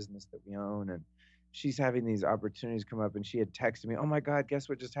our business that we own. And she's having these opportunities come up, and she had texted me, oh my God, guess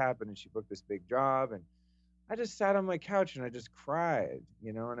what just happened? And she booked this big job. And I just sat on my couch and I just cried,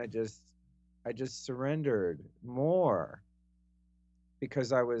 and I just surrendered more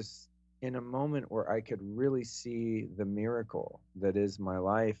because I was in a moment where I could really see the miracle that is my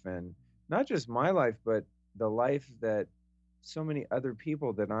life, and not just my life, but the life that so many other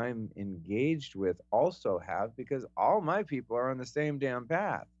people that I'm engaged with also have, because all my people are on the same damn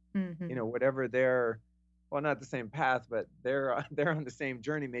path. Whatever well, not the same path, but they're on the same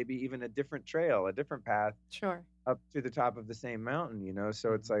journey, maybe even a different trail, a different path, Sure, up to the top of the same mountain.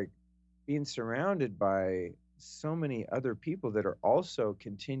 So it's like being surrounded by so many other people that are also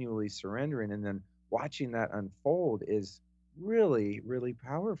continually surrendering, and then watching that unfold is really, really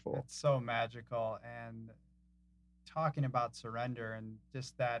powerful. It's so magical. And talking about surrender and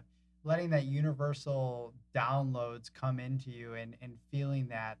just that, letting that universal downloads come into you, and feeling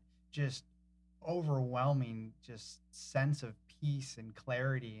that just overwhelming just sense of peace and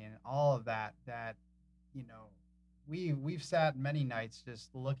clarity and all of that you know we've sat many nights just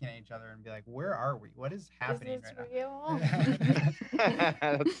looking at each other and be like, where are we? What is happening is this right real?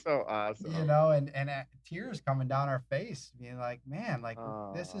 now? That's so awesome. And tears coming down our face, being like, man, like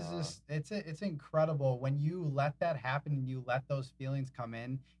this is just, it's incredible when you let that happen and you let those feelings come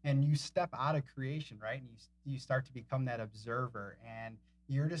in and you step out of creation, right? And you start to become that observer, and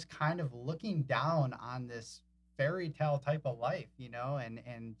you're just kind of looking down on this fairy tale type of life,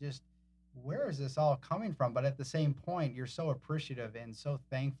 and just, where is this all coming from? But at the same point, you're so appreciative and so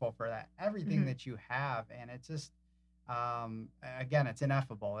thankful for that, everything that you have. And it's just, again, it's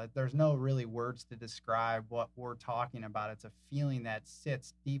ineffable. There's no really words to describe what we're talking about. It's a feeling that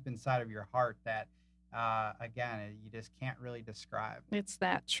sits deep inside of your heart that, again, you just can't really describe. It's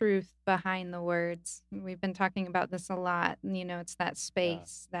that truth behind the words. We've been talking about this a lot. It's that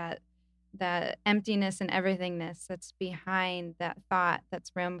space, that that emptiness and everythingness that's behind that thought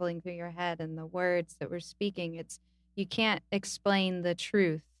that's rambling through your head and the words that we're speaking. It's, you can't explain the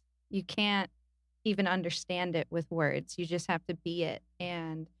truth. You can't even understand it with words. You just have to be it.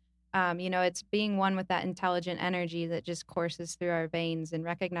 And it's being one with that intelligent energy that just courses through our veins, and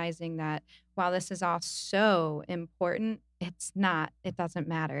recognizing that while this is all so important, it doesn't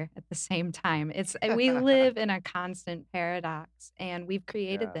matter at the same time. We live in a constant paradox, and we've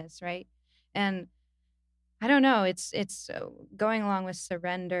created Yeah. this, right? And I don't know, it's going along with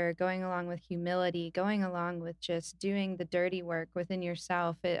surrender, going along with humility, going along with just doing the dirty work within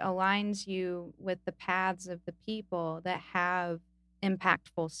yourself. It aligns you with the paths of the people that have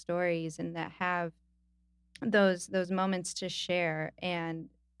impactful stories and that have those moments to share. And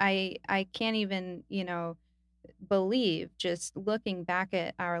I can't even, believe, just looking back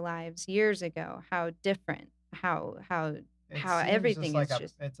at our lives years ago, how different, how It how seems everything just like is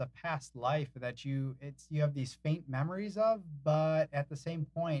just it's a past life that you have these faint memories of, but at the same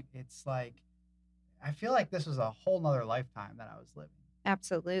point, it's like I feel like this was a whole nother lifetime that I was living.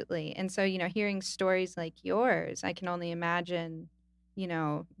 absolutely. And so, hearing stories like yours, I can only imagine, you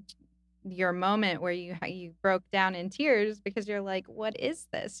know, your moment where you broke down in tears because you're like, what is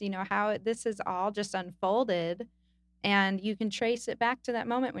this? How this is all just unfolded. And you can trace it back to that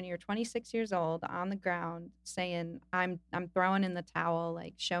moment when you're 26 years old on the ground saying, I'm throwing in the towel,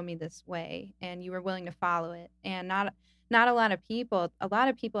 like, show me this way. And you were willing to follow it. And not a lot of people,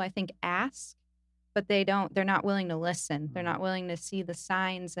 I think, ask, but they're not willing to listen. They're not willing to see the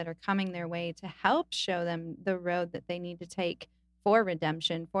signs that are coming their way to help show them the road that they need to take for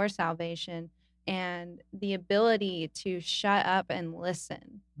redemption, for salvation. And the ability to shut up and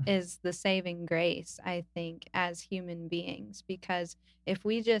listen is the saving grace, I think, as human beings. Because if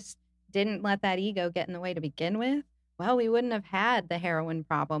we just didn't let that ego get in the way to begin with, well, we wouldn't have had the heroin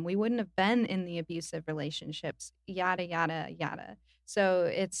problem. We wouldn't have been in the abusive relationships, yada, yada, yada.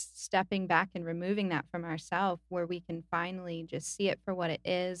 So it's stepping back and removing that from ourselves, where we can finally just see it for what it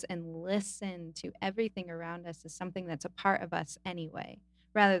is and listen to everything around us as something that's a part of us anyway,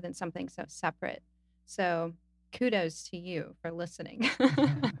 rather than something so separate. So kudos to you for listening.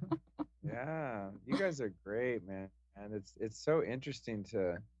 Yeah, you guys are great, man. And it's so interesting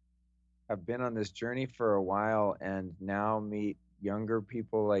to have been on this journey for a while and now meet younger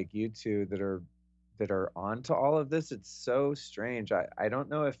people like you two that are onto all of this. It's so strange. I don't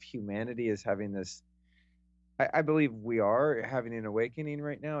know if humanity is having this. I believe we are having an awakening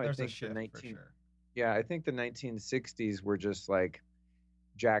right now. There's I a think the shift for 19 sure. yeah, I think the 1960s were just like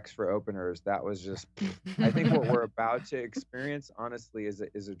jacks for openers. That was just I think what we're about to experience honestly is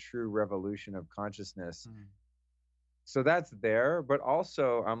a true revolution of consciousness. So that's there, but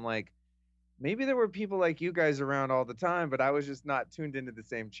also I'm like, maybe there were people like you guys around all the time, but I was just not tuned into the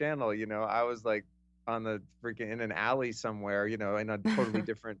same channel. I was like on the freaking in an alley somewhere, in a totally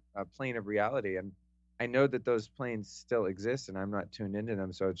different plane of reality. And I know that those planes still exist, and I'm not tuned into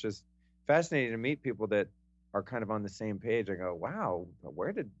them. So it's just fascinating to meet people that are kind of on the same page. I go, wow,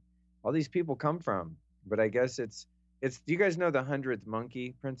 where did all these people come from? But I guess it's. Do you guys know the 100th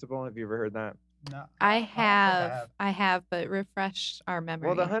monkey principle? Have you ever heard that? No, I I don't think have, I have, but refresh our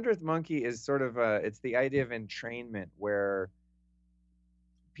Well, the memory. 100th monkey is sort of it's the idea of entrainment, where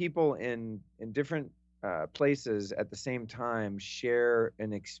people in different places at the same time share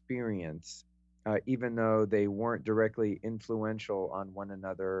an experience, even though they weren't directly influential on one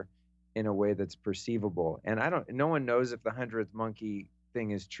another in a way that's perceivable. And no one knows if the 100th monkey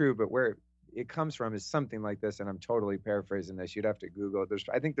thing is true, but where it comes from is something like this. And I'm totally paraphrasing this. You'd have to Google it.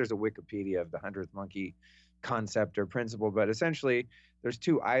 I think there's a Wikipedia of the 100th monkey concept or principle, but essentially there's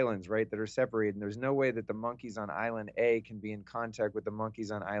two islands, right, that are separated, and there's no way that the monkeys on island A can be in contact with the monkeys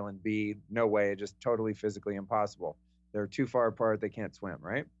on island B. No way, just totally physically impossible. They're too far apart, they can't swim,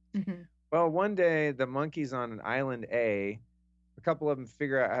 right? Mm-hmm. Well, one day the monkeys on island a couple of them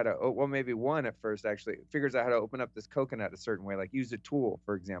figure out how to, well, maybe one at first actually figures out how to open up this coconut a certain way, like use a tool,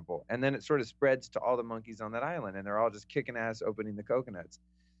 for example. And then it sort of spreads to all the monkeys on that island, and they're all just kicking ass opening the coconuts.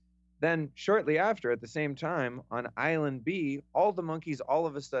 Then, shortly after, at the same time, on island B, all the monkeys all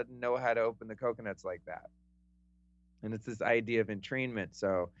of a sudden know how to open the coconuts like that. And it's this idea of entrainment.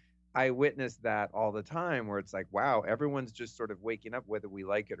 So I witness that all the time, where it's like, wow, everyone's just sort of waking up whether we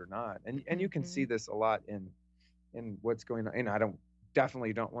like it or not. And you can see this a lot in what's going on. And I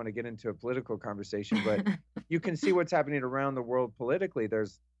definitely don't want to get into a political conversation, but you can see what's happening around the world politically.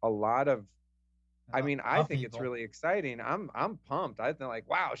 There's a lot of, I mean, I think it's really exciting. I'm pumped. I think like,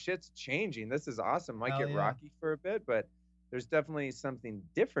 wow, shit's changing. This is awesome. Might get rocky for a bit, but there's definitely something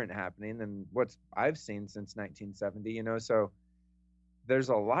different happening than what I've seen since 1970. So there's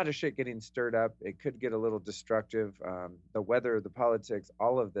a lot of shit getting stirred up. It could get a little destructive. The weather, the politics,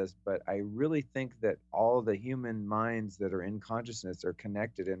 all of this. But I really think that all the human minds that are in consciousness are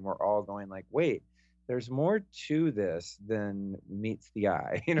connected, and we're all going like, wait, there's more to this than meets the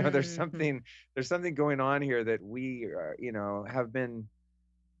eye. You know, there's something going on here that we, have been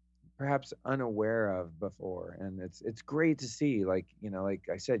perhaps unaware of before. And it's great to see, like, like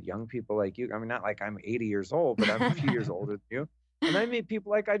I said, young people like you. I mean, not like I'm 80 years old, but I'm a few years older than you. And I meet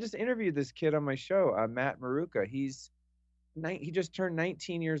people like, I just interviewed this kid on my show, Matt Maruka. He just turned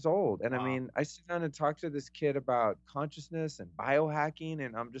 19 years old. And wow. I mean, I sit down and talk to this kid about consciousness and biohacking.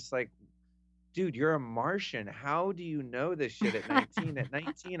 And I'm just like, dude, you're a Martian. How do you know this shit at 19? At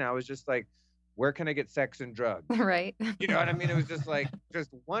 19, I was just like, where can I get sex and drugs? Right. You know what I mean? It was just like,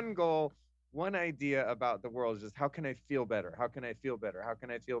 just one goal, one idea about the world, just how can I feel better? How can I feel better? How can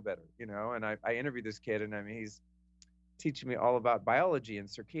I feel better? And I interviewed this kid, and I mean, he's teaching me all about biology and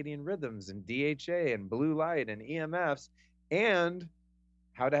circadian rhythms and DHA and blue light and EMFs and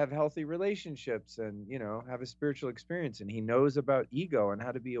how to have healthy relationships and, have a spiritual experience. And he knows about ego and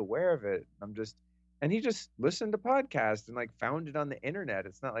how to be aware of it. And he just listened to podcasts and like found it on the internet.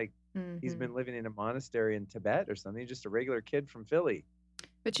 It's not like he's been living in a monastery in Tibet or something. He's just a regular kid from Philly.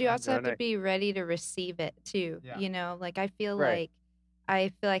 But you also have to be ready to receive it too. Yeah. Like I feel like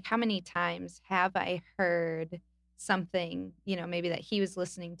how many times have I heard something, maybe that he was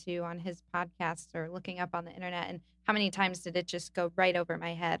listening to on his podcast or looking up on the internet, and how many times did it just go right over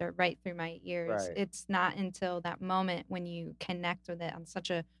my head or right through my ears? Right. It's not until that moment when you connect with it on such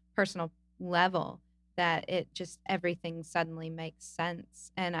a personal level that it just, everything suddenly makes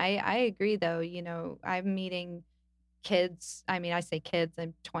sense. And I agree though, I'm meeting kids. I mean, I say kids,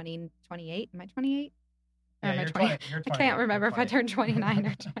 I'm 28. Am I 28? Yeah, you're 20. I can't remember if I turned 29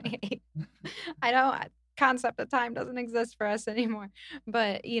 or 28. Concept of time doesn't exist for us anymore.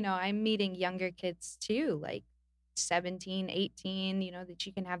 But, I'm meeting younger kids too, like 17, 18, that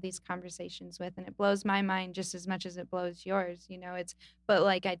you can have these conversations with. And it blows my mind just as much as it blows yours. But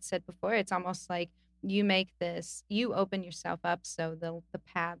like I'd said before, it's almost like you open yourself up so the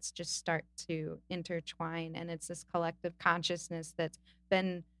paths just start to intertwine. And it's this collective consciousness that's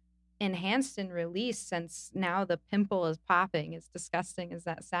been enhanced and released since now the pimple is popping. As disgusting as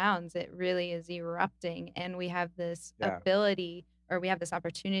that sounds, it really is erupting. And we have this ability, or we have this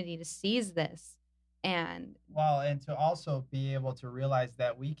opportunity to seize this. And to also be able to realize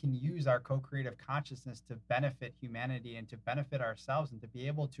that we can use our co-creative consciousness to benefit humanity and to benefit ourselves, and to be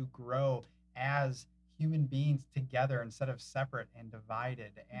able to grow as human beings together instead of separate and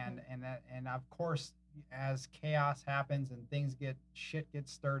divided. And of course, as chaos happens and shit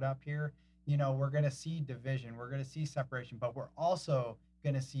gets stirred up here, we're going to see division, we're going to see separation, but we're also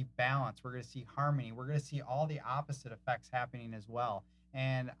going to see balance, we're going to see harmony, we're going to see all the opposite effects happening as well.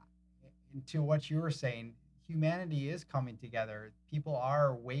 And to what you were saying, humanity is coming together. People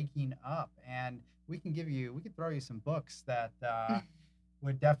are waking up, and we can throw you some books that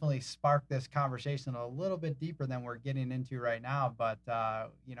would definitely spark this conversation a little bit deeper than we're getting into right now. But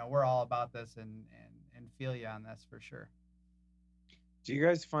we're all about this and feel you on this for sure. Do you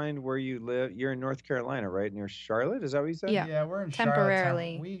guys find where you live? You're in North Carolina, right? Near Charlotte? Is that what you said? Yeah, we're in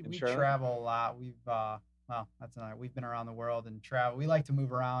temporarily. Charlotte. We travel a lot. We've been around the world and travel. We like to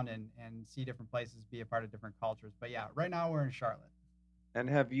move around and see different places, be a part of different cultures. But yeah, right now we're in Charlotte. And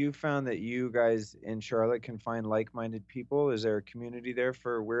have you found that you guys in Charlotte can find like-minded people? Is there a community there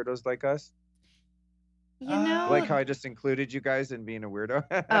for weirdos like us? Like how I just included you guys in being a weirdo.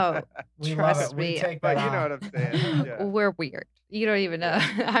 Oh, trust me. But you know what I'm saying. Yeah. We're weird. You don't even know.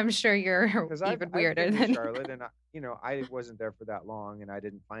 I'm sure you're even weirder I've been than Charlotte, and I wasn't there for that long, and I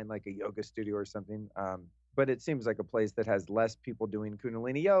didn't find like a yoga studio or something. But it seems like a place that has less people doing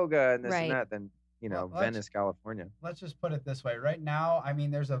Kundalini yoga and this and that than Venice, California. Let's just put it this way. Right now, I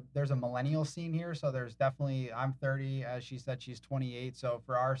mean, there's a millennial scene here. So there's definitely, I'm 30, as she said, she's 28. So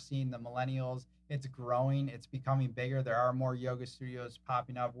for our scene, the millennials, it's growing, it's becoming bigger. There are more yoga studios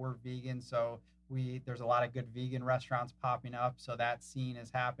popping up. We're vegan, so there's a lot of good vegan restaurants popping up. So that scene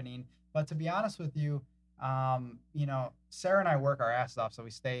is happening. But to be honest with you, Sarah and I work our asses off. So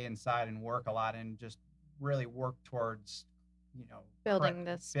we stay inside and work a lot and just really work towards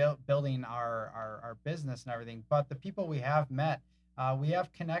building our business and everything. But the people we have met, we have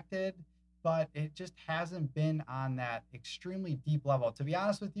connected, but it just hasn't been on that extremely deep level. To be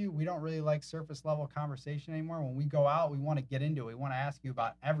honest with you, we don't really like surface level conversation anymore. When we go out, we want to get into it. We want to ask you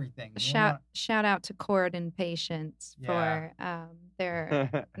about everything. Shout out to Cord and Patience for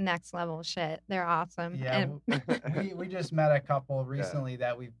their next level shit. They're awesome. Yeah, we just met a couple recently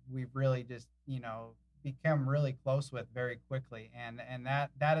that we've really just become really close with very quickly, and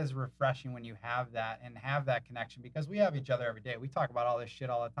that is refreshing when you have that and have that connection, because we have each other every day. We talk about all this shit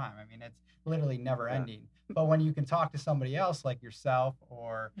all the time. I mean, it's literally never Yeah. ending. But when you can talk to somebody else like yourself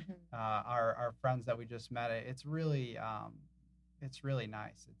or Mhm. our friends that we just met, it's really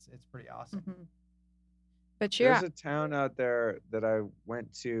nice. It's pretty awesome. Mhm. But you're There's a town out there that I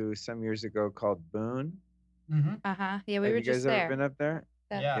went to some years ago called Boone. Mm-hmm. yeah, we Have were you guys just ever there. been up there?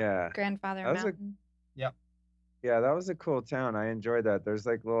 That Yeah. Yeah. Grandfather That was a Mountain. Yep. Yeah, that was a cool town. I enjoyed that. There's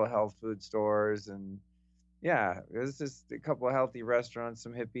like little health food stores and yeah, it was just a couple of healthy restaurants,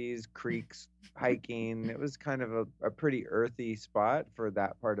 some hippies, creeks, hiking. It was kind of a pretty earthy spot for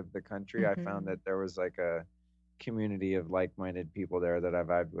that part of the country. I found that there was like a community of like-minded people there that I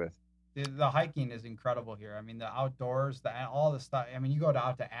vibed with. The hiking is incredible here. I mean, the outdoors, all the stuff. I mean, you go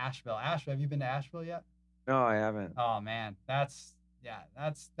out to Asheville. Asheville, have you been to Asheville yet? No, I haven't. Oh man, that's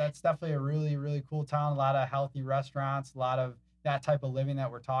definitely a really, really cool town. A lot of healthy restaurants, a lot of that type of living that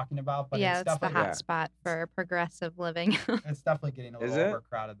we're talking about. But yeah, it's that's the definitely hot spot for progressive living. it's definitely getting a Is little it?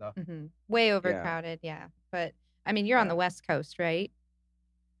 overcrowded though. Way overcrowded, yeah. But I mean, you're on the West Coast, right?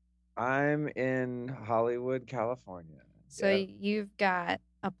 I'm in Hollywood, California. So Yeah. you've got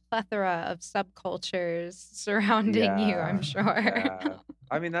a plethora of subcultures surrounding you, I'm sure. Yeah.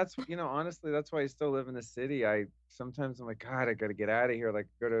 I mean, that's, honestly, that's why I still live in the city. Sometimes I'm like, God, I got to get out of here. Like,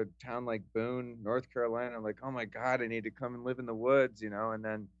 go to a town like Boone, North Carolina. I'm like, oh my God, I need to come and live in the woods, And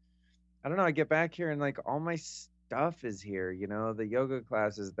then, I don't know, I get back here and like all my stuff is here, the yoga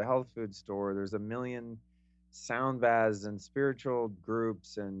classes, the health food store. There's a million sound baths and spiritual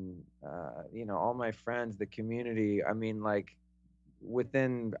groups and, all my friends, the community. I mean, like,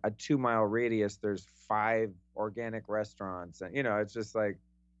 within a 2-mile radius, there's 5 organic restaurants, and it's just like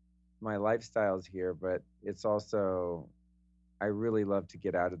my lifestyle's here, but it's also I really love to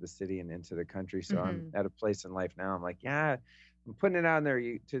get out of the city and into the country. So I'm at a place in life now. I'm like, yeah, I'm putting it out there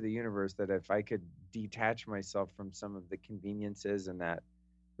to the universe that if I could detach myself from some of the conveniences and that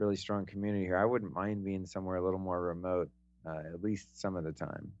really strong community here, I wouldn't mind being somewhere a little more remote. At least some of the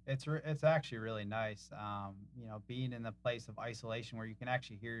time. It's actually really nice, being in the place of isolation where you can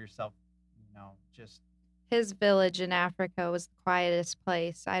actually hear yourself, just. His village in Africa was the quietest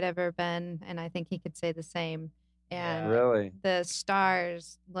place I'd ever been, and I think he could say the same. And really, the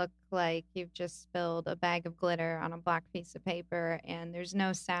stars look like you've just spilled a bag of glitter on a black piece of paper, and there's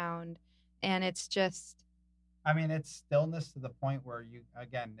no sound, and it's just. I mean, it's stillness to the point where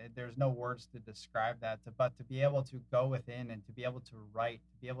there's no words to describe that, but to be able to go within and to be able to write,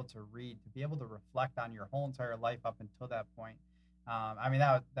 to be able to read, to be able to reflect on your whole entire life up until that point. I mean,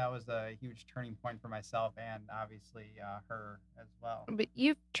 that was a huge turning point for myself and obviously her as well. But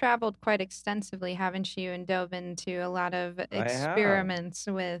you've traveled quite extensively, haven't you, and dove into a lot of experiments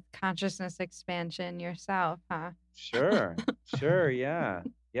with consciousness expansion yourself, huh? Sure, yeah.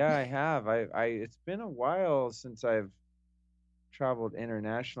 Yeah, I have. It's been a while since I've traveled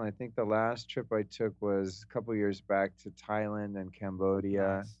internationally. I think the last trip I took was a couple years back to Thailand and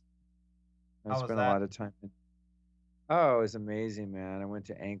Cambodia. Nice. I spent a lot of time Oh, it was amazing, man. I went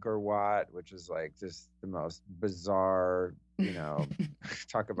to Angkor Wat, which is like just the most bizarre,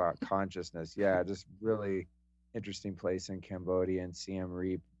 talk about consciousness. Yeah, just really interesting place in Cambodia, and Siem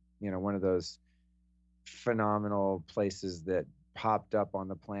Reap, one of those phenomenal places that popped up on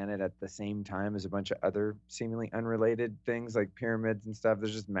the planet at the same time as a bunch of other seemingly unrelated things like pyramids and stuff.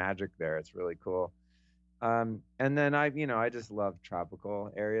 There's just magic there. It's really cool. And then I just love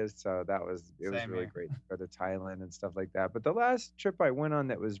tropical areas. So it was really great to go to Thailand and stuff like that. But the last trip I went on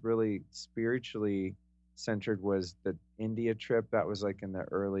that was really spiritually centered was the India trip. That was like in the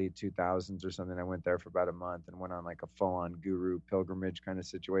early 2000s or something. I went there for about a month and went on like a full-on guru pilgrimage kind of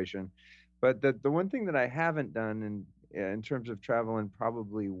situation. But the one thing that I haven't done in terms of travel and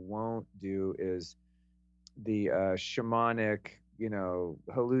probably won't do is the shamanic,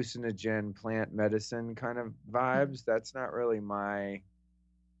 hallucinogen plant medicine kind of vibes. That's not really my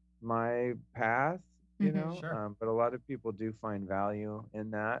path, Sure. but a lot of people do find value in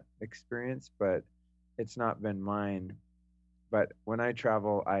that experience, but it's not been mine. But when I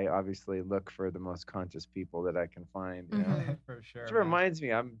travel, I obviously look for the most conscious people that I can find. For sure. Which reminds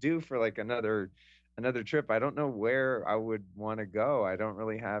me, I'm due for like another trip. I don't know where I would want to go. I don't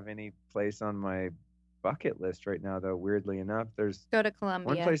really have any place on my bucket list right now, though. Weirdly enough, there's go to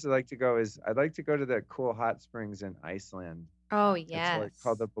Colombia. One place I'd like to go is I'd like to go to the cool hot springs in Iceland. Oh yes, it's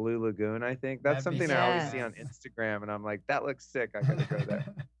called the Blue Lagoon. I think that's something I always see on Instagram, and I'm like, that looks sick. I gotta go there.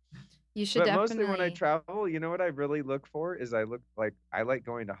 You should but definitely. Mostly when I travel, what I really look for is I like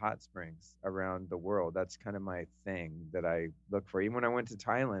going to hot springs around the world. That's kind of my thing that I look for. Even when I went to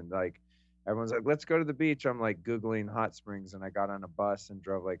Thailand, like everyone's like, let's go to the beach. I'm like Googling hot springs, and I got on a bus and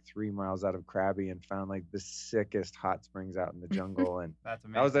drove like 3 miles out of Krabi and found like the sickest hot springs out in the jungle. And That's that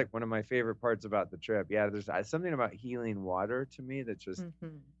was amazing. like one of my favorite parts about the trip. Yeah, there's something about healing water to me that just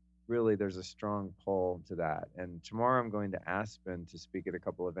really, there's a strong pull to that. And tomorrow I'm going to Aspen to speak at a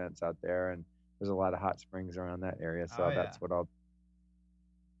couple events out there, and there's a lot of hot springs around that area. So Oh, yeah. that's what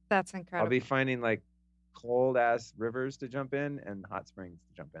That's I'll incredible. be finding, like cold ass rivers to jump in and hot springs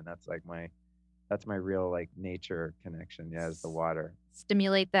to jump in. That's like that's my real like nature connection. Yeah, is the water.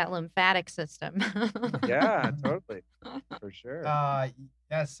 Stimulate that lymphatic system. Yeah, totally. For sure.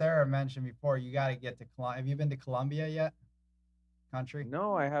 As Sarah mentioned before, you got to get to Colombia. Have you been to Colombia yet? Country?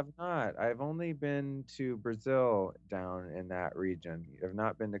 No, I have not. I've only been to Brazil, down in that region. I've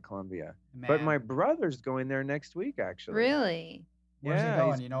not been to Colombia. But Man. my brother's going there next week, actually. Really? Where's he Yeah,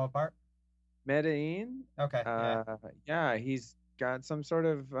 going? he's You know what part? Medellin. Okay. Yeah. Yeah, he's got some sort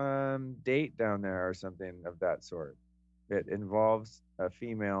of date down there or something of that sort. It involves a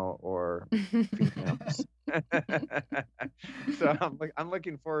female or females. So I'm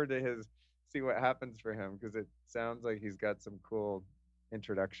looking forward to see what happens for him, because it sounds like he's got some cool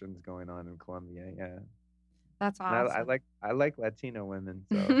introductions going on in Colombia. Yeah. That's And awesome. I like Latino women,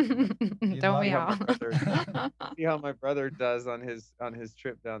 so Don't we all? see how my brother does on his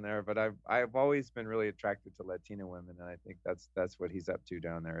trip down there. But I've always been really attracted to Latino women, and I think that's what he's up to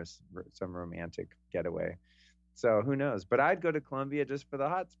down there, is some romantic getaway. So who knows? But I'd go to Colombia just for the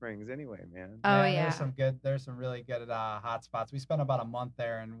hot springs anyway, man. Oh, Man, yeah. there's some really good hot spots. We spent about a month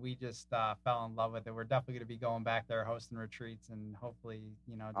there, and we just fell in love with it. We're definitely going to be going back there, hosting retreats, and hopefully,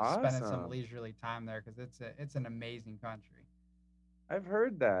 just spending some Awesome. leisurely time there, because it's an amazing country. I've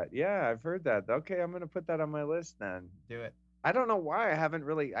heard that. Yeah, I've heard that. Okay, I'm gonna put that on my list then. Do it. I don't know why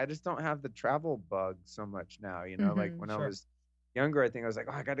I just don't have the travel bug so much now, like when I Sure. was younger, I think I was like,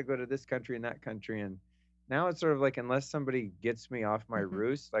 oh, I got to go to this country and that country. And now it's sort of like, unless somebody gets me off my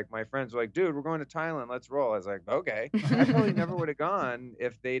roost, like my friends were like, dude, we're going to Thailand, let's roll. I was like, okay. I probably never would have gone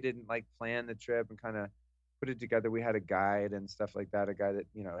if they didn't like plan the trip and kind of put it together. We had a guide and stuff like that, a guy that,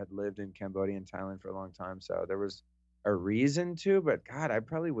 had lived in Cambodia and Thailand for a long time. So there was a reason to, but God, I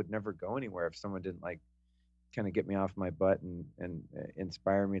probably would never go anywhere if someone didn't like kind of get me off my butt and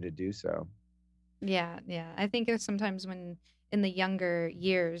inspire me to do so. Yeah. I think there's sometimes when in the younger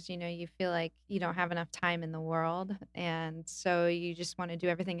years, you feel like you don't have enough time in the world. And so you just want to do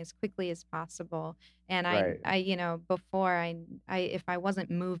everything as quickly as possible. And Right. I before I if I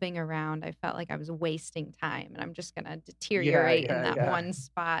wasn't moving around, I felt like I was wasting time and I'm just going to deteriorate in that one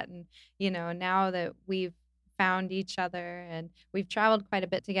spot. And, now that we've found each other and we've traveled quite a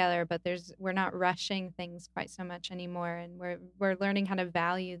bit together, but we're not rushing things quite so much anymore, and we're learning how to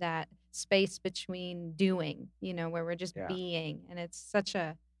value that space between doing, where we're just being, and it's such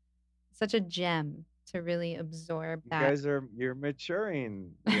a gem to really absorb that. You guys you're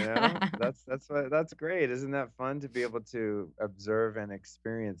maturing, that's great. Isn't that fun to be able to observe and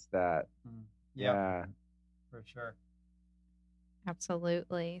experience that? Yeah, for sure.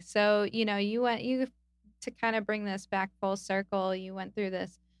 Absolutely. So you to kind of bring this back full circle, you went through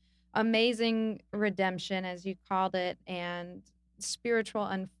this amazing redemption, as you called it, and spiritual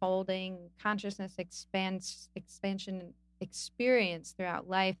unfolding, consciousness expansion experience throughout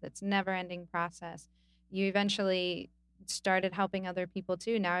life that's never-ending process. You eventually started helping other people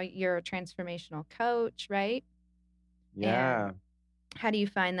too. Now you're a transformational coach, right? Yeah. And how do you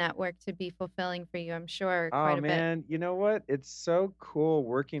find that work to be fulfilling for you? I'm sure quite a bit. Oh man, you know what? It's so cool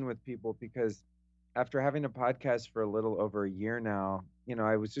working with people, because after having a podcast for a little over a year now,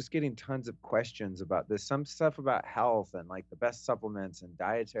 I was just getting tons of questions about this, some stuff about health and like the best supplements and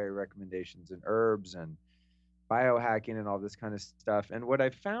dietary recommendations and herbs and biohacking and all this kind of stuff. And what I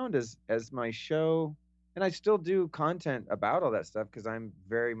found is, as my show, and I still do content about all that stuff because I'm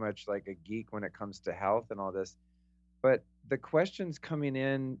very much like a geek when it comes to health and all this, but the questions coming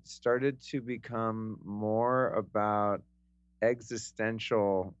in started to become more about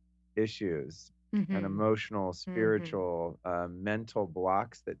existential issues and emotional, spiritual, mental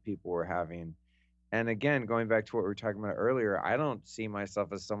blocks that people were having. And again, going back to what we were talking about earlier, I don't see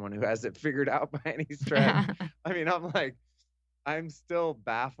myself as someone who has it figured out by any stretch. I mean, I'm still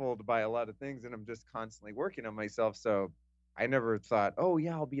baffled by a lot of things, and I'm just constantly working on myself. So I never thought, oh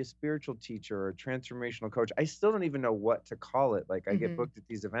yeah, I'll be a spiritual teacher or a transformational coach. I still don't even know what to call it. Like I get booked at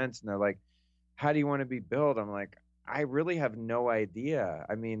these events and they're like, how do you want to be billed? I'm like, I really have no idea.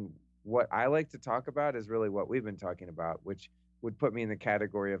 I mean, what I like to talk about is really what we've been talking about, which would put me in the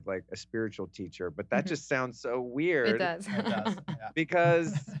category of like a spiritual teacher, but that just sounds so weird. It does. Yeah.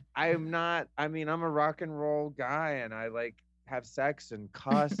 Because I'm a rock and roll guy, and I like have sex and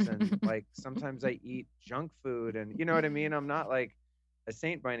cuss and like sometimes I eat junk food and you know what I mean? I'm not like a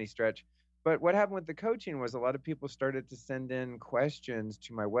saint by any stretch. But what happened with the coaching was a lot of people started to send in questions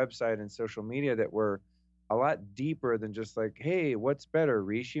to my website and social media that were a lot deeper than just like, hey, what's better,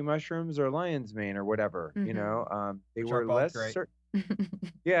 reishi mushrooms or lion's mane or whatever, you know? They Which are were both less great.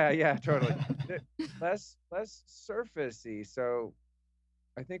 yeah, totally. Less surfacey. So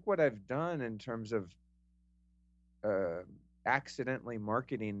I think what I've done in terms of accidentally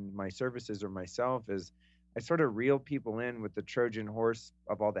marketing my services or myself is I sort of reel people in with the Trojan horse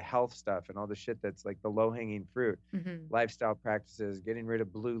of all the health stuff and all the shit that's like the low hanging fruit, lifestyle practices, getting rid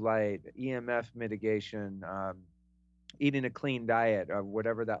of blue light, EMF mitigation, eating a clean diet,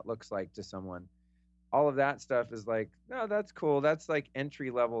 whatever that looks like to someone. All of that stuff is like, no, that's cool. That's like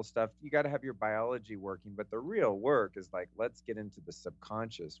entry level stuff. You got to have your biology working, but the real work is like, let's get into the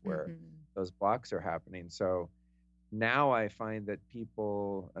subconscious where those blocks are happening. So now I find that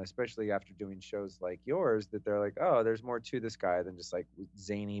people, especially after doing shows like yours, that they're like, oh, there's more to this guy than just like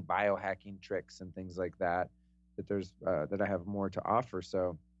zany biohacking tricks and things like that, that there's, that I have more to offer.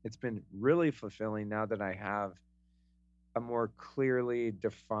 So it's been really fulfilling now that I have a more clearly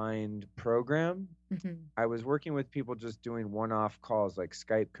defined program. I was working with people just doing one-off calls like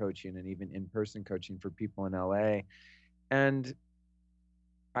Skype coaching and even in-person coaching for people in LA. And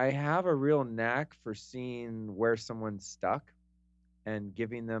I have a real knack for seeing where someone's stuck and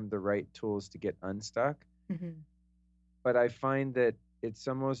giving them the right tools to get unstuck. But I find that it's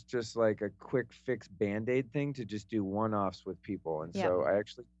almost just like a quick fix Band-Aid thing to just do one-offs with people. And so I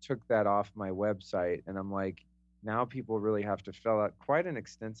actually took that off my website and I'm like, now people really have to fill out quite an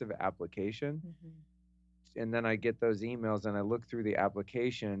extensive application. And then I get those emails and I look through the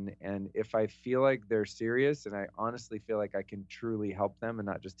application. And if I feel like they're serious and I honestly feel like I can truly help them and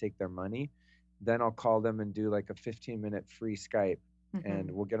not just take their money, then I'll call them and do like a 15-minute free Skype.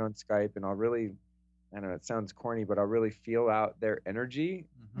 And we'll get on Skype and I'll really, I don't know, it sounds corny, but I'll really feel out their energy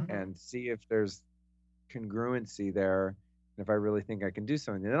and see if there's congruency there. If I really think I can do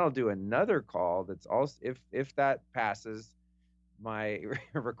something, and then I'll do another call that's also, if that passes my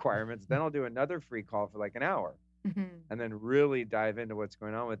requirements, then I'll do another free call for like an hour and then really dive into what's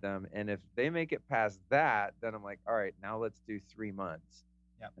going on with them. And if they make it past that, then I'm like, all right, now let's do 3 months.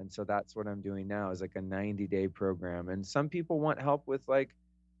 And so that's what I'm doing now is like a 90-day program. And some people want help with like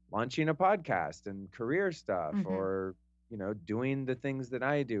launching a podcast and career stuff or, you know, doing the things that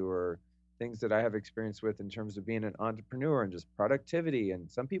I do or things that I have experience with in terms of being an entrepreneur and just productivity. And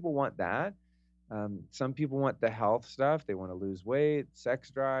some people want that. Some people want the health stuff. They want to lose weight, sex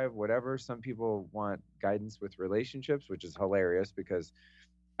drive, whatever. Some people want guidance with relationships, which is hilarious because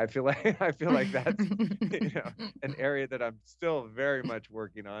I feel like that's you know, an area that I'm still very much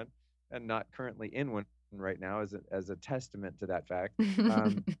working on and not currently in one right now as a testament to that fact.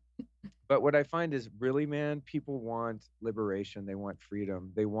 But what I find is really, man, people want liberation. They want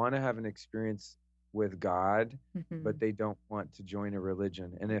freedom. They want to have an experience with God, but they don't want to join a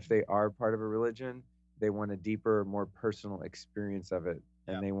religion. And if they are part of a religion, they want a deeper, more personal experience of it.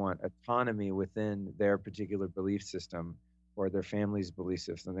 And they want autonomy within their particular belief system or their family's belief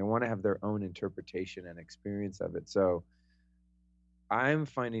system. They want to have their own interpretation and experience of it. So I'm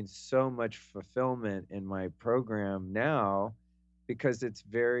finding so much fulfillment in my program now because it's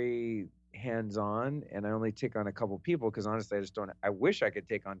very hands-on and I only take on a couple people because honestly I wish I could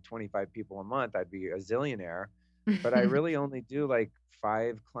take on 25 people a month. I'd be a zillionaire, but I really only do like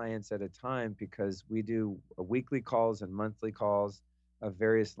 5 clients at a time because we do weekly calls and monthly calls of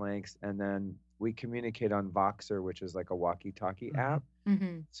various lengths, and then we communicate on Voxer, which is like a walkie-talkie app.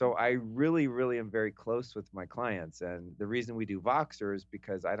 So I really, really am very close with my clients, and the reason we do Voxer is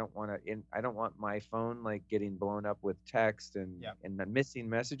because I don't want my phone like getting blown up with text and missing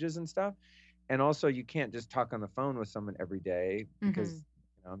messages and stuff. And also, you can't just talk on the phone with someone every day because you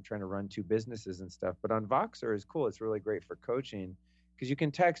know, I'm trying to run 2 businesses and stuff. But on Voxer is cool. It's really great for coaching because you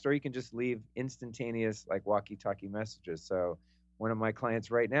can text or you can just leave instantaneous like walkie-talkie messages. So one of my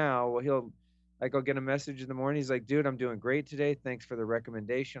clients right now, well, I'll get a message in the morning. He's like, dude, I'm doing great today. Thanks for the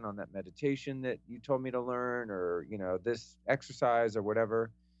recommendation on that meditation that you told me to learn, or, you know, this exercise or whatever.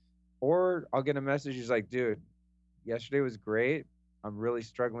 Or I'll get a message. He's like, dude, yesterday was great. I'm really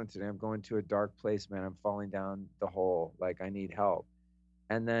struggling today. I'm going to a dark place, man. I'm falling down the hole. Like, I need help.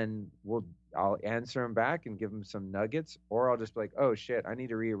 And then I'll answer him back and give him some nuggets, or I'll just be like, oh shit, I need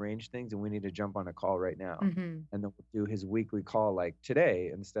to rearrange things and we need to jump on a call right now. And then we'll do his weekly call like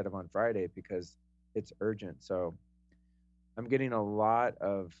today instead of on Friday because it's urgent. So I'm getting a lot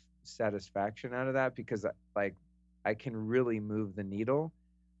of satisfaction out of that because like I can really move the needle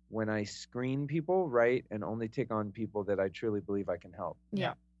when I screen people right and only take on people that I truly believe I can help.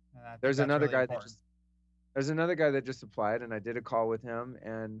 Yeah. And I think There's that's another really guy important. there's another guy that just applied, and I did a call with him,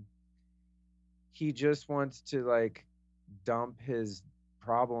 and he just wants to like dump his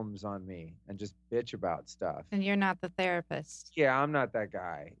problems on me and just bitch about stuff. And you're not the therapist. Yeah, I'm not that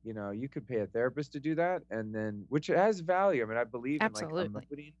guy. You know, you could pay a therapist to do that, and then, which has value. I mean, I believe in like Absolutely.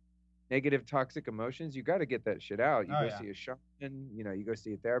 emoting negative toxic emotions. You got to get that shit out. You Oh, go yeah. see a shaman, you know, you go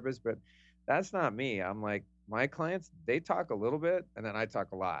see a therapist, but that's not me. I'm like, my clients, they talk a little bit and then I talk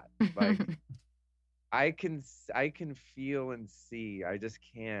a lot. Like I can feel and see. I just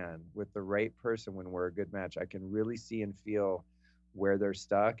can, with the right person, when we're a good match, I can really see and feel where they're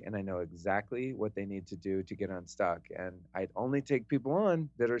stuck, and I know exactly what they need to do to get unstuck. And I'd only take people on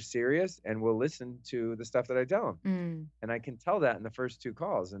that are serious and will listen to the stuff that I tell them. Mm. And I can tell that in the first 2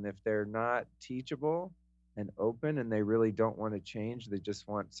 calls. And if they're not teachable and open and they really don't want to change, they just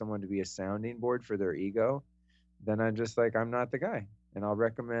want someone to be a sounding board for their ego, then I'm just like, I'm not the guy. And I'll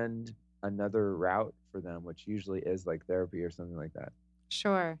recommend another route for them, which usually is like therapy or something like that.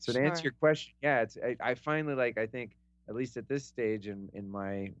 Sure. So to answer your question, yeah, I finally, like, I think at least at this stage in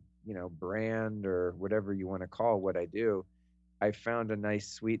my, you know, brand or whatever you want to call what I do, I found a nice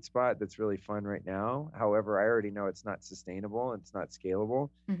sweet spot that's really fun right now. However, I already know it's not sustainable and it's not scalable.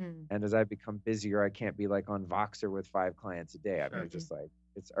 Mm-hmm. And as I become busier, I can't be like on Voxer with 5 clients a day. I mean, it's just like,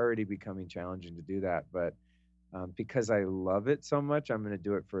 it's already becoming challenging to do that. But because I love it so much, I'm going to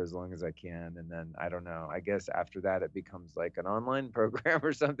do it for as long as I can. And then I don't know, I guess after that, it becomes like an online program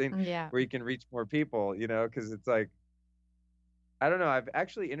or something where you can reach more people, you know, because it's like, I don't know. I've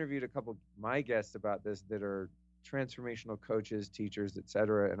actually interviewed a couple of my guests about this that are transformational coaches, teachers,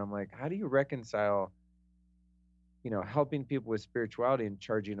 etc. And I'm like, how do you reconcile, you know, helping people with spirituality and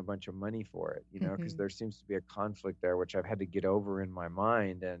charging a bunch of money for it, you know, because there seems to be a conflict there, which I've had to get over in my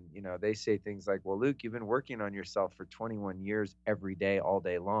mind. And, you know, they say things like, well, Luke, you've been working on yourself for 21 years, every day, all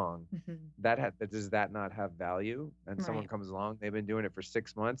day long. Does that not have value? And someone comes along, they've been doing it for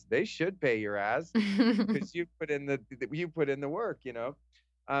 6 months. They should pay your ass because you put in the work, you know?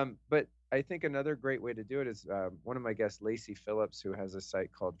 But I think another great way to do it is one of my guests, Lacey Phillips, who has a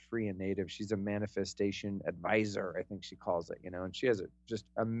site called Free and Native. She's a manifestation advisor, I think she calls it, you know, and she has a just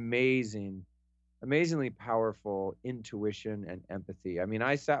amazingly powerful intuition and empathy. I mean,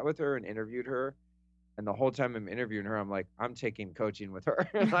 I sat with her and interviewed her, and the whole time I'm interviewing her, I'm like, I'm taking coaching with her.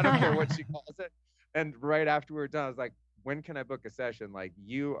 I don't care what she calls it. And right after we're done, I was like, when can I book a session? Like,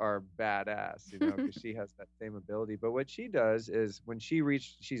 you are badass, you know, because she has that same ability. But what she does is when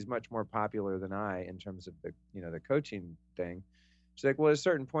she's much more popular than I in terms of the, you know, the coaching thing. She's like, well, at a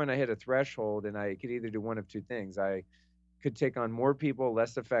certain point I hit a threshold and I could either do one of 2 things. I could take on more people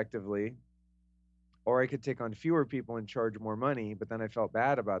less effectively, or I could take on fewer people and charge more money. But then I felt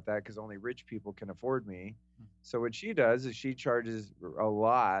bad about that because only rich people can afford me. So what she does is she charges a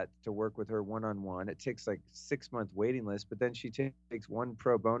lot to work with her one-on-one. It takes like 6-month waiting list, but then she takes one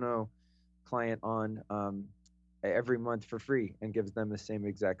pro bono client on every month for free and gives them the same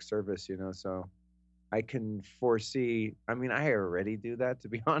exact service, you know. So I can foresee, I mean, I already do that, to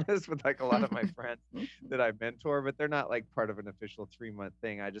be honest, with like a lot of my friends that I mentor, but they're not like part of an official 3-month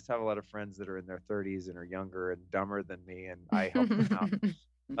thing. I just have a lot of friends that are in their 30s and are younger and dumber than me, and I help them out.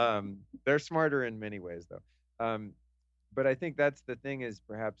 They're smarter in many ways, though. But I think that's the thing, is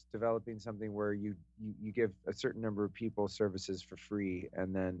perhaps developing something where you give a certain number of people services for free,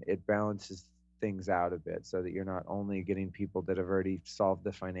 and then it balances things out a bit so that you're not only getting people that have already solved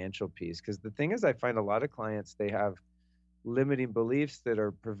the financial piece. Because the thing is, I find a lot of clients, they have limiting beliefs that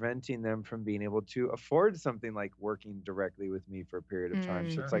are preventing them from being able to afford something like working directly with me for a period of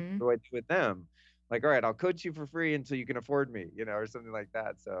time. So it's like, what do I do with them? Like, all right, I'll coach you for free until you can afford me, you know, or something like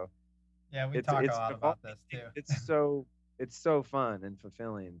that. So yeah, we talk a lot about this too. It's so fun and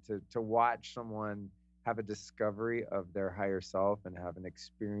fulfilling to watch someone have a discovery of their higher self and have an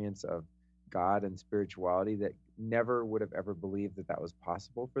experience of God and spirituality that never would have ever believed that was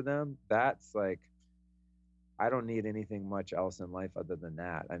possible for them. That's like, I don't need anything much else in life other than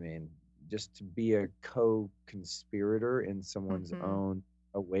that. I mean, just to be a co-conspirator in someone's own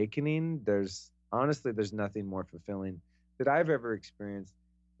awakening, there's nothing more fulfilling that I've ever experienced.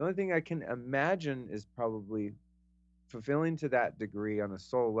 The only thing I can imagine is probably fulfilling to that degree on a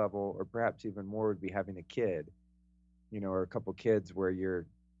soul level, or perhaps even more, would be having a kid, you know, or a couple kids, where you're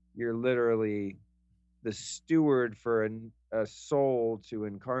literally the steward for a soul to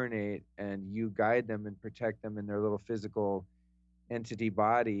incarnate, and you guide them and protect them in their little physical entity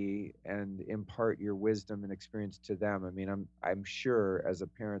body and impart your wisdom and experience to them. I mean, I'm sure as a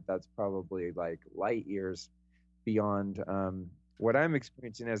parent that's probably like light years beyond what I'm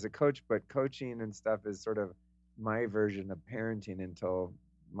experiencing as a coach, but coaching and stuff is sort of my version of parenting until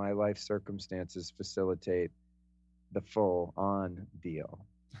my life circumstances facilitate the full on deal.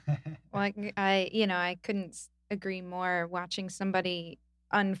 Well, I couldn't agree more. Watching somebody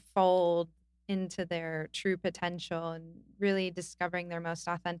unfold into their true potential and really discovering their most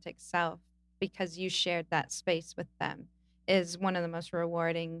authentic self because you shared that space with them is one of the most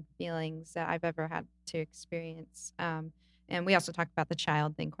rewarding feelings that I've ever had to experience. And we also talk about the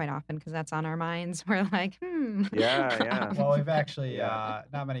child thing quite often because that's on our minds. We're like, Yeah. Well, we've actually, Yeah.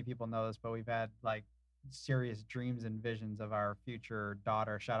 not many people know this, but we've had like serious dreams and visions of our future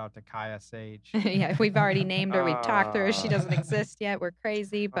daughter. Shout out to Kaya Sage. Yeah, we've already named her. We've talked to her. She Oh, doesn't exist yet. We're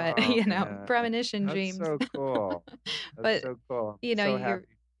crazy, but oh man. premonition That's dreams. so cool. That's But so cool. you I'm know, so you're happy for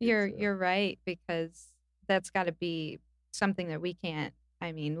you you're too. you're right because that's got to be something that we can't.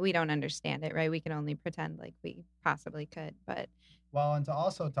 I mean, we don't understand it, right? We can only pretend like we possibly could, but Well, and to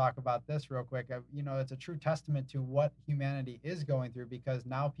also talk about this real quick, it's a true testament to what humanity is going through because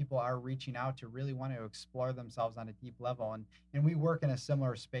now people are reaching out to really want to explore themselves on a deep level, and we work in a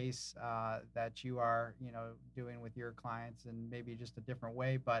similar space that you are, doing with your clients, and maybe just a different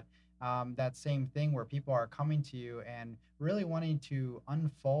way, but that same thing where people are coming to you and really wanting to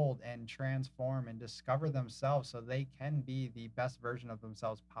unfold and transform and discover themselves so they can be the best version of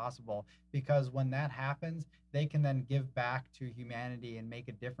themselves possible. Because when that happens, they can then give back to humanity and make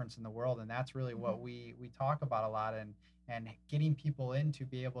a difference in the world, and that's really what we talk about a lot, and getting people in to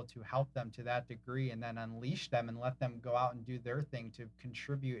be able to help them to that degree and then unleash them and let them go out and do their thing to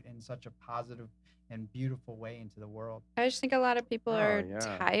contribute in such a positive and beautiful way into the world. I just think a lot of people Oh, are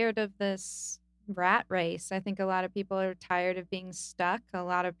yeah. tired of this rat race. I think a lot of people are tired of being stuck. A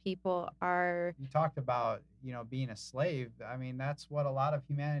lot of people are. You talked about, being a slave. I mean, that's what a lot of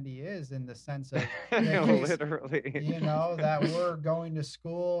humanity is, in the sense of Literally. that we're going to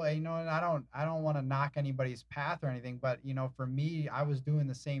school, and I don't want to knock anybody's path or anything, but for me, I was doing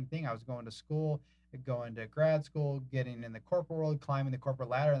the same thing. I was going to school, going to grad school, getting in the corporate world, climbing the corporate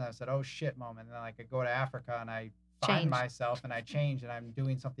ladder, and then I said, oh shit moment, and then I could go to Africa and I find Change. myself and I change and I'm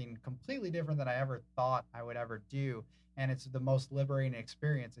doing something completely different than I ever thought I would ever do. And it's the most liberating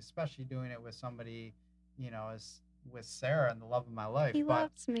experience, especially doing it with somebody, as with Sarah and the love of my life. He But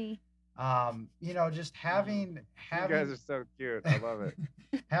loves me. just having You guys are so cute. I love it.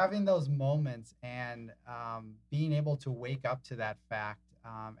 having those moments and being able to wake up to that fact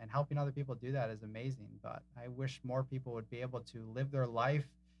and helping other people do that is amazing. But I wish more people would be able to live their life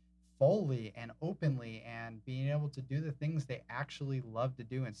fully and openly and being able to do the things they actually love to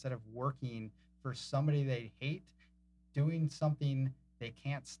do instead of working for somebody they hate, doing something they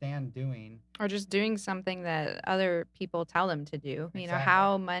can't stand doing, Or just doing something that other people tell them to do. You know,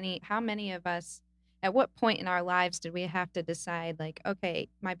 Exactly. how many of us, at what point in our lives did we have to decide, like, okay,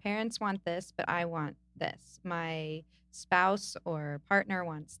 my parents want this, but I want this. My spouse or partner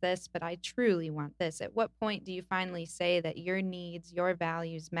wants this, but I truly want this. At what point do you finally say that your needs, your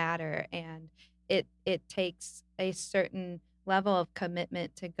values matter, and it takes a certain level of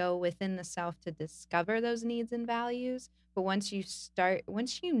commitment to go within the self to discover those needs and values? But once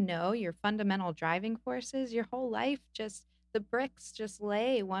you know your fundamental driving forces, your whole life the bricks just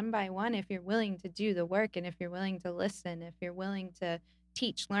lay one by one if you're willing to do the work and if you're willing to listen, if you're willing to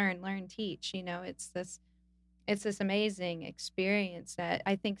teach, learn, teach. It's this amazing experience that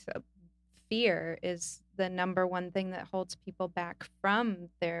I think fear is the number one thing that holds people back from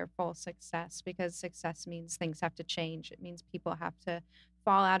their full success, because success means things have to change. It means people have to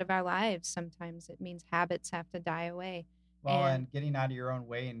fall out of our lives. Sometimes it means habits have to die away. Well, and getting out of your own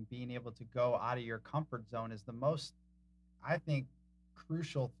way and being able to go out of your comfort zone is the most, I think,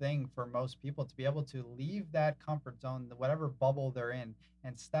 crucial thing for most people, to be able to leave that comfort zone, whatever bubble they're in,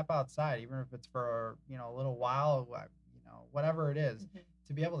 and step outside, even if it's for, a little while, whatever it is,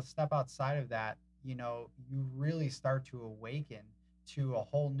 to be able to step outside of that, you really start to awaken to a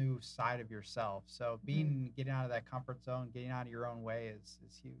whole new side of yourself. So getting out of that comfort zone, getting out of your own way is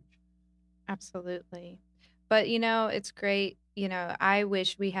huge. Absolutely. But, it's great. I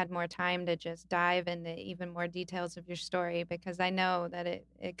wish we had more time to just dive into even more details of your story, because I know that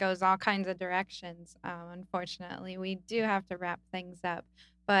it goes all kinds of directions. Unfortunately, we do have to wrap things up.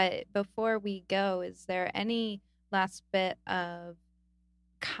 But before we go, is there any last bit of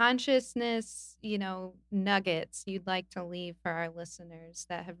consciousness, nuggets you'd like to leave for our listeners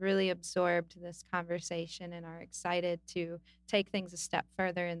that have really absorbed this conversation and are excited to take things a step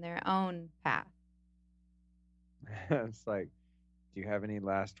further in their own path? It's like, do you have any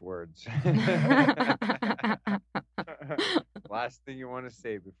last words? Last thing you want to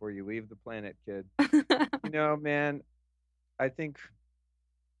say before you leave the planet, kid. Man, I think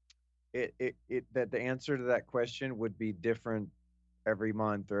that the answer to that question would be different every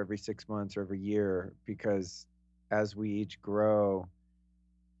month or every 6 months or every year, because as we each grow,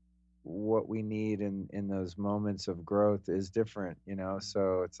 what we need in those moments of growth is different, you know.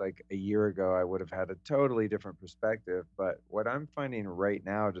 So it's like a year ago I would have had a totally different perspective, but what I'm finding right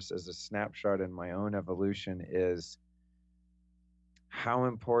now, just as a snapshot in my own evolution, is how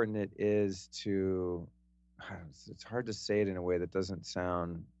important it is to, it's hard to say it in a way that doesn't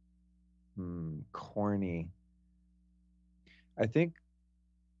sound corny. I think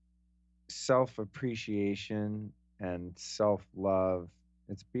self appreciation and self love,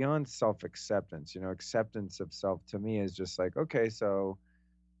 it's beyond self acceptance. You know, acceptance of self to me is just like, okay, so,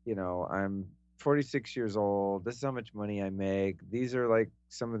 you know, I'm 46 years old. This is how much money I make. These are like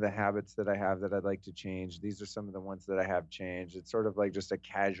some of the habits that I have that I'd like to change. These are some of the ones that I have changed. It's sort of like just a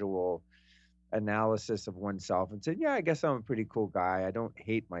casual analysis of oneself and said, yeah, I guess I'm a pretty cool guy. I don't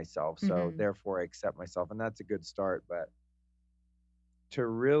hate myself. So therefore I accept myself. And that's a good start. But to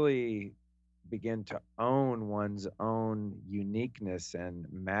really begin to own one's own uniqueness and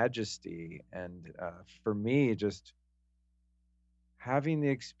majesty, and for me, just having the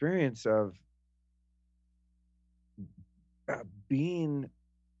experience of being,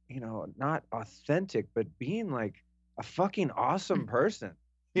 you know, not authentic, but being like a fucking awesome person.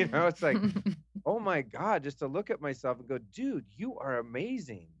 You know, it's like, oh my God, just to look at myself and go, dude, you are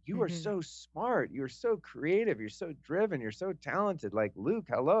amazing. You are so smart. You're so creative. You're so driven. You're so talented. Like, Luke,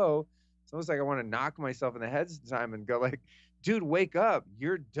 hello. It's almost like I want to knock myself in the head sometime and go like, dude, wake up.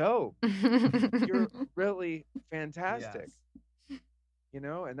 You're dope. You're really fantastic. Yes. You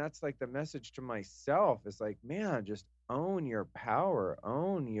know, and that's like the message to myself is like, man, just own your power,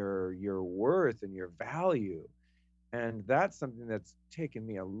 own your worth and your value. And that's something that's taken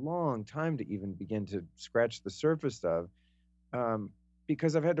me a long time to even begin to scratch the surface of,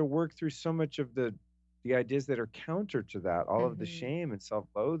 because I've had to work through so much of the ideas that are counter to that, all of the shame and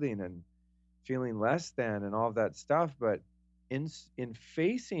self-loathing and feeling less than and all of that stuff. But in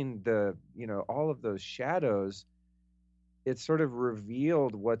facing the, you know, all of those shadows, it sort of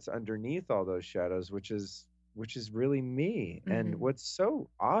revealed what's underneath all those shadows, which is really me. And what's so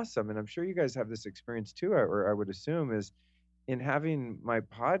awesome, and I'm sure you guys have this experience too, or I would assume, is in having my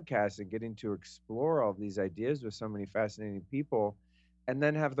podcast and getting to explore all these ideas with so many fascinating people, and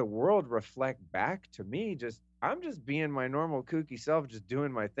then have the world reflect back to me. I'm just being my normal kooky self, just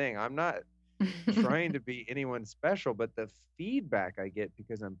doing my thing. I'm not trying to be anyone special, but the feedback I get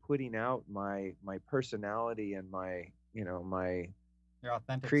because I'm putting out my personality and my, you know, my Your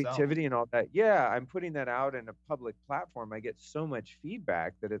authentic creativity self. and all that. Yeah, I'm putting that out in a public platform. I get so much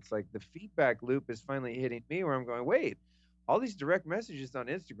feedback that it's like the feedback loop is finally hitting me, where I'm going, wait, all these direct messages on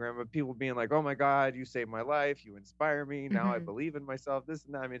Instagram of people being like, oh my God, you saved my life. You inspire me. Now I believe in myself, this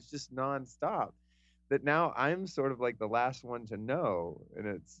and that. I mean, it's just nonstop. That now I'm sort of like the last one to know.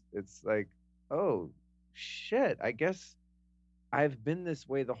 And it's like, oh shit, I guess I've been this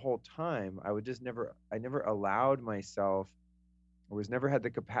way the whole time. I never allowed myself, or was never had the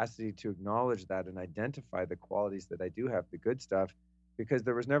capacity to acknowledge that and identify the qualities that I do have, the good stuff, because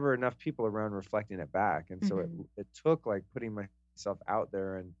there was never enough people around reflecting it back. And so it took like putting myself out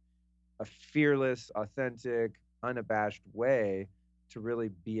there in a fearless, authentic, unabashed way to really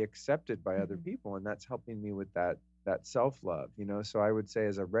be accepted by other people. And that's helping me with that self-love, you know? So I would say,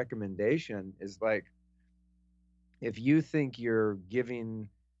 as a recommendation, is like, if you think you're giving,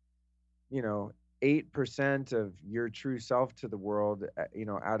 you know, 8% of your true self to the world, you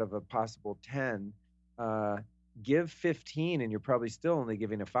know, out of a possible 10, give 15 and you're probably still only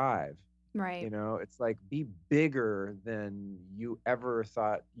giving a 5. Right. You know, it's like, be bigger than you ever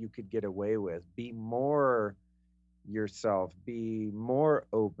thought you could get away with. Be more yourself, be more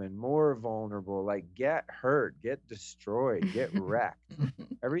open, more vulnerable, like get hurt, get destroyed, get wrecked.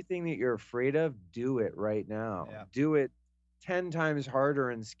 Everything that you're afraid of, do it right now. Yeah. Do it 10 times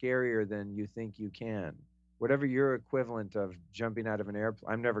harder and scarier than you think you can. Whatever your equivalent of jumping out of an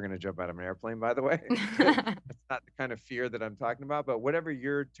airplane. I'm never going to jump out of an airplane, by the way. That's not the kind of fear that I'm talking about. But whatever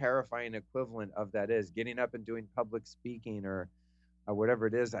your terrifying equivalent of that is, getting up and doing public speaking or whatever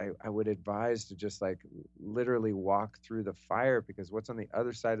it is, I would advise to just like literally walk through the fire, because what's on the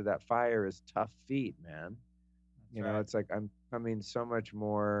other side of that fire is tough feet, man. You know, it's like I'm becoming so much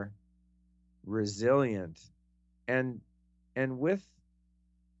more resilient and with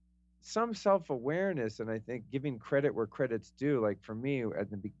some self-awareness, and I think giving credit where credit's due. Like for me,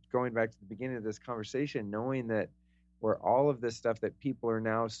 going back to the beginning of this conversation, knowing that where all of this stuff that people are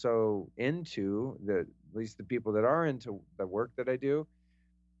now so into, that at least the people that are into the work that I do,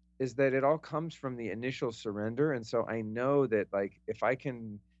 is that it all comes from the initial surrender. And so I know that, like, if I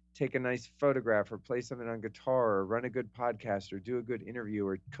can take a nice photograph or play something on guitar or run a good podcast or do a good interview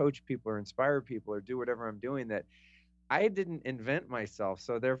or coach people or inspire people or do whatever I'm doing, that I didn't invent myself.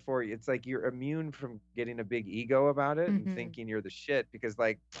 So therefore it's like you're immune from getting a big ego about it and thinking you're the shit, because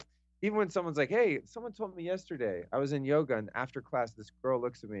like, even when someone's like, hey, someone told me yesterday, I was in yoga and after class, this girl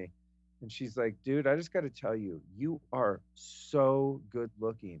looks at me and she's like, dude, I just got to tell you, you are so good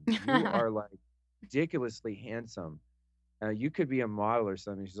looking. You are like ridiculously handsome. You could be a model or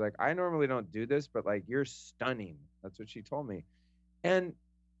something. She's like, I normally don't do this, but like, you're stunning. That's what she told me. And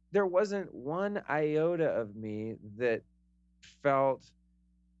there wasn't one iota of me that felt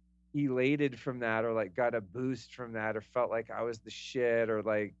elated from that or like got a boost from that or felt like I was the shit or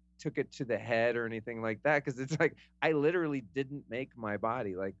like took it to the head or anything like that. Cause it's like, I literally didn't make my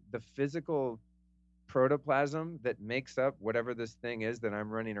body. Like the physical protoplasm that makes up whatever this thing is that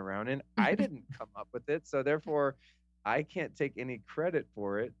I'm running around in, I didn't come up with it. So therefore I can't take any credit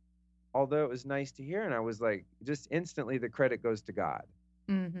for it, although it was nice to hear. And I was like, just instantly the credit goes to God.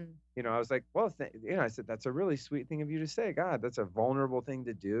 You know, I was like, well, I said, that's a really sweet thing of you to say. God, that's a vulnerable thing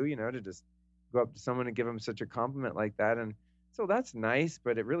to do, you know, to just go up to someone and give them such a compliment like that. And so that's nice,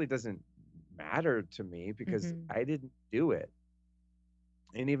 but it really doesn't matter to me because I didn't do it.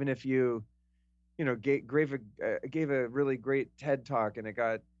 And even if you know, gave a really great TED talk and it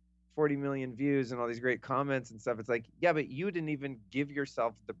got 40 million views and all these great comments and stuff, it's like, yeah, but you didn't even give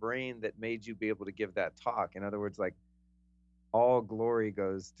yourself the brain that made you be able to give that talk. In other words, like, all glory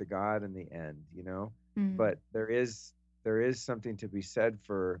goes to God in the end, you know. But there is something to be said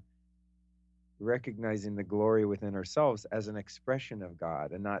for recognizing the glory within ourselves as an expression of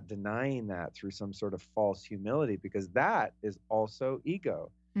God and not denying that through some sort of false humility, because that is also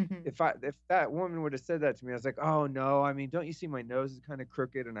ego. If that woman would have said that to me, I was like, oh no, I mean, don't you see my nose is kind of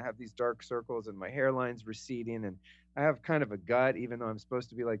crooked and I have these dark circles and my hairline's receding and I have kind of a gut, even though I'm supposed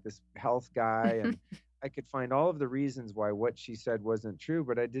to be like this health guy. And I could find all of the reasons why what she said wasn't true,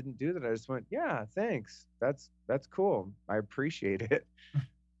 but I didn't do that. I just went, yeah, thanks. That's cool. I appreciate it.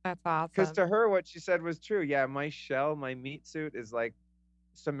 That's awesome. Because to her, what she said was true. Yeah, my shell, my meat suit is like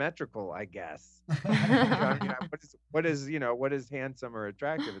symmetrical, I guess. I mean, what is handsome or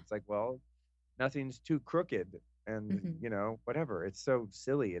attractive? It's like, well, nothing's too crooked and you know, whatever. It's so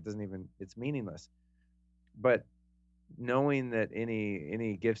silly. It's meaningless. But knowing that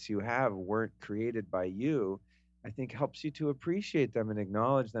any gifts you have weren't created by you, I think helps you to appreciate them and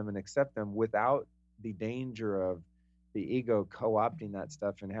acknowledge them and accept them without the danger of the ego co-opting that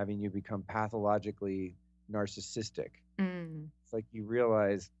stuff and having you become pathologically narcissistic. It's like you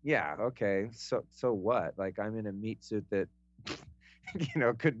realize, yeah, okay, so what? Like, I'm in a meat suit that you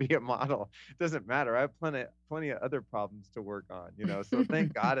know, could be a model. Doesn't matter. I have plenty of other problems to work on, you know. So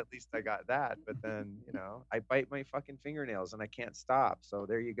thank God at least I got that. But then, you know, I bite my fucking fingernails and I can't stop. So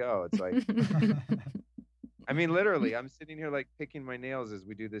there you go. It's like I mean, literally, I'm sitting here like picking my nails as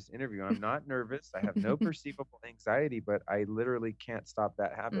we do this interview. I'm not nervous. I have no perceivable anxiety, but I literally can't stop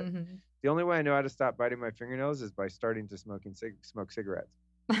that habit. The only way I know how to stop biting my fingernails is by starting to smoke cigarettes,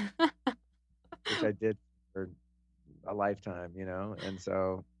 which I did for a lifetime, you know. And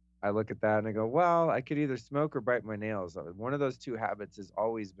so I look at that and I go, well, I could either smoke or bite my nails. One of those two habits has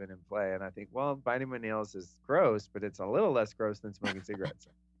always been in play. And I think, well, biting my nails is gross, but it's a little less gross than smoking cigarettes.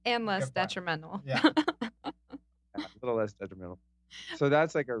 And less detrimental. Yeah. A little less detrimental. So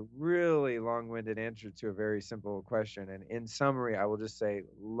that's like a really long-winded answer to a very simple question. And in summary, I will just say,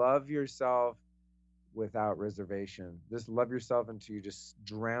 love yourself without reservation. Just love yourself until you're just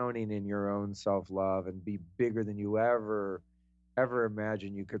drowning in your own self-love and be bigger than you ever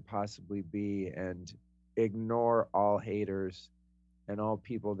imagine you could possibly be, and ignore all haters and all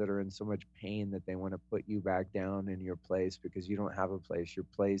people that are in so much pain that they want to put you back down in your place, because you don't have a place. Your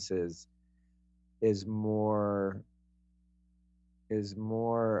place is more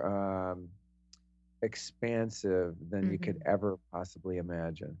expansive than you could ever possibly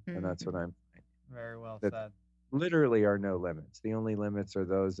imagine. And that's what I'm finding. Very well that said. Literally are no limits. The only limits are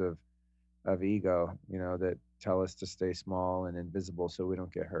those of ego, you know, that tell us to stay small and invisible so we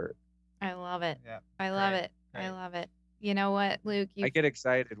don't get hurt. I love it. Yeah. I love it. I love it. You know what, Luke? I get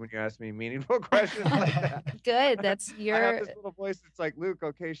excited when you ask me meaningful questions like that. Good. That's I have this little voice that's like, Luke,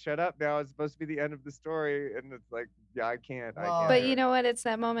 okay, shut up now. It's supposed to be the end of the story. And it's like, yeah, I can't. But you know what? It's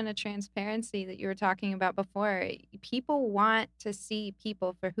that moment of transparency that you were talking about before. People want to see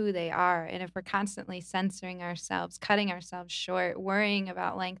people for who they are. And if we're constantly censoring ourselves, cutting ourselves short, worrying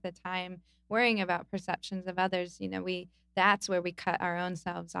about length of time, worrying about perceptions of others, that's where we cut our own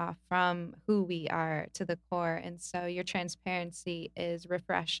selves off from who we are to the core. And so your transparency is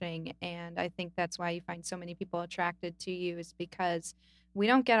refreshing. And I think that's why you find so many people attracted to you, is because we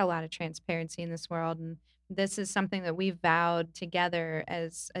don't get a lot of transparency in this world. And this is something that we vowed together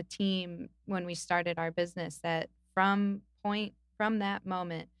as a team when we started our business, that from that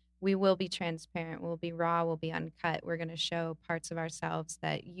moment, we will be transparent, we'll be raw, we'll be uncut. We're going to show parts of ourselves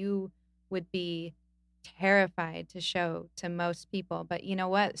that you would be terrified to show to most people. But you know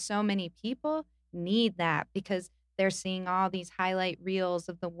what? So many people need that, because they're seeing all these highlight reels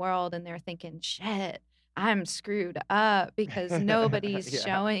of the world and they're thinking, shit, I'm screwed up because nobody's Yeah.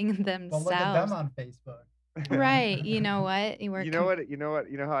 showing Well, look at them themselves. on Facebook. Right. You know what? You know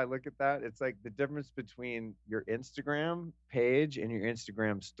how I look at that? It's like the difference between your Instagram page and your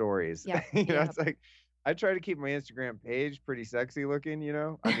Instagram stories. Yeah. It's like I try to keep my Instagram page pretty sexy looking,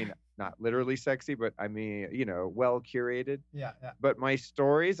 I mean, not literally sexy, but I mean, well curated. Yeah. But my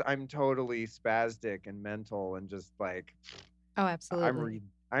stories, I'm totally spastic and mental and just like, Oh, absolutely.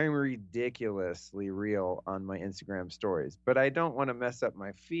 I'm ridiculously real on my Instagram stories, but I don't want to mess up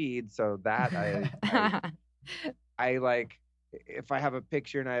my feed, so that I like, if I have a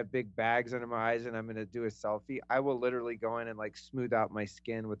picture and I have big bags under my eyes and I'm going to do a selfie, I will literally go in and like smooth out my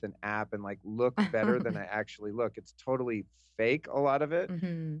skin with an app and like look better than I actually look. It's totally fake, a lot of it.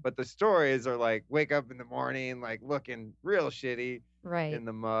 Mm-hmm. But the stories are like, wake up in the morning, like looking real shitty Right. in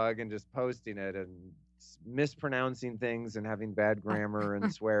the mug and just posting it and mispronouncing things and having bad grammar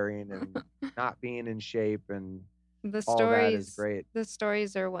and swearing and not being in shape, and all that is great. The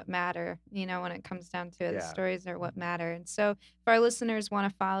stories are what matter, when it comes down to it. Yeah. The stories are what matter. And so if our listeners want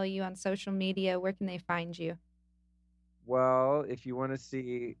to follow you on social media, where can they find you? Well, if you want to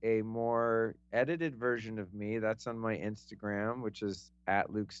see a more edited version of me, that's on my Instagram, which is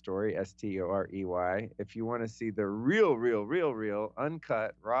at Luke Storey, Storey. If you want to see the real,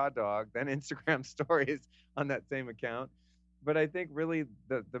 uncut, raw dog, then Instagram stories on that same account. But I think really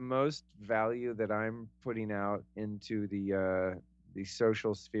the most value that I'm putting out into the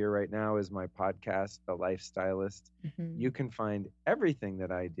social sphere right now is my podcast, The Life Stylist. Mm-hmm. You can find everything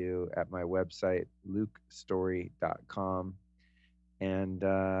that I do at my website, lukestorey.com. And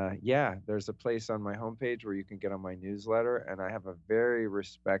there's a place on my homepage where you can get on my newsletter. And I have a very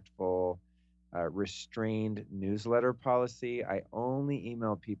respectful, restrained newsletter policy. I only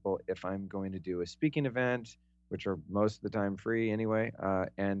email people if I'm going to do a speaking event, which are most of the time free anyway.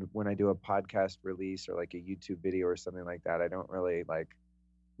 And when I do a podcast release or like a YouTube video or something like that, I don't really like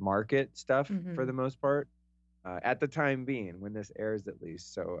market stuff for the most part, at the time being, when this airs at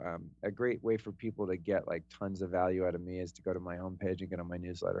least. So a great way for people to get like tons of value out of me is to go to my homepage and get on my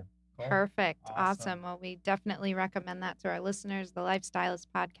newsletter. Cool. Perfect. Awesome. Well, we definitely recommend that to our listeners. The Life Stylist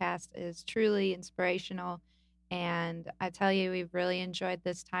podcast is truly inspirational. And I tell you, we've really enjoyed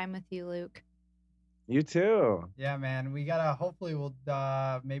this time with you, Luke. You too. Yeah, man. We hopefully we'll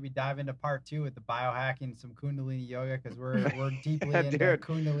maybe dive into part 2 with the biohacking, some Kundalini yoga, because we're deeply into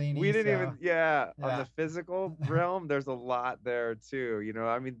Kundalini. We didn't even, on the physical realm, there's a lot there too.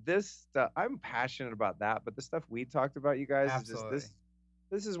 I mean, this stuff, I'm passionate about that, but the stuff we talked about, you guys, Absolutely. is just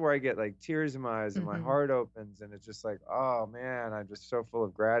this is where I get like tears in my eyes and my heart opens, and it's just like, oh man, I'm just so full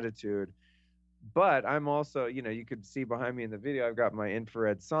of gratitude. But I'm also, you could see behind me in the video, I've got my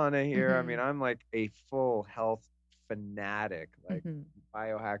infrared sauna here. I mean, I'm like a full health fanatic, like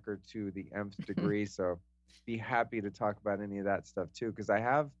biohacker to the nth degree. So be happy to talk about any of that stuff too, because I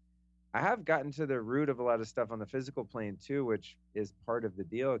have gotten to the root of a lot of stuff on the physical plane too, which is part of the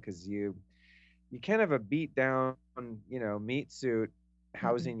deal, because you can't have a beat down, meat suit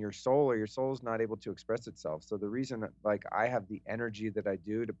housing your soul, or your soul's not able to express itself. So the reason that like I have the energy that I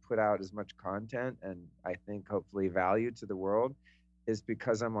do to put out as much content and I think hopefully value to the world is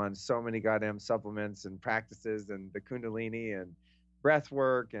because I'm on so many goddamn supplements and practices and the Kundalini and breath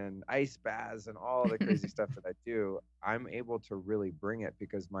work and ice baths and all the crazy stuff that I do. I'm able to really bring it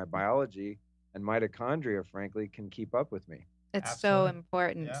because my biology and mitochondria, frankly, can keep up with me. It's Absolutely. so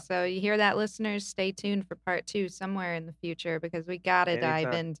important. Yeah. So you hear that, listeners? Stay tuned for part 2 somewhere in the future, because we got to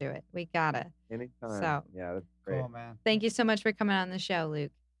dive into it. We got to. Anytime. So, yeah, that's great. Cool, man. Thank you so much for coming on the show,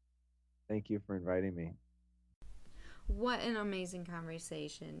 Luke. Thank you for inviting me. What an amazing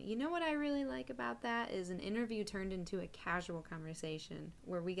conversation. You know what I really like about that is an interview turned into a casual conversation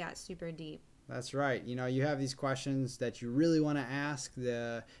where we got super deep. That's right. You have these questions that you really want to ask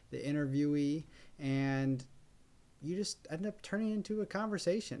the interviewee, and you just end up turning into a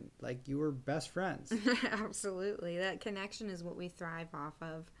conversation like you were best friends. Absolutely. That connection is what we thrive off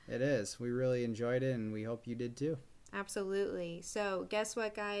of. It is. We really enjoyed it, and we hope you did too. Absolutely. So guess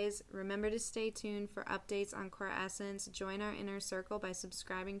what, guys? Remember to stay tuned for updates on Core Essence. Join our inner circle by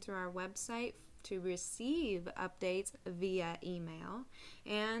subscribing to our website to receive updates via email.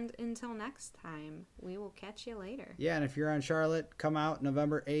 And until next time, we will catch you later. Yeah, and if you're on Charlotte, come out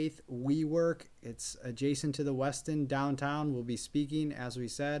November 8th. WeWork. It's adjacent to the Westin downtown. We'll be speaking, as we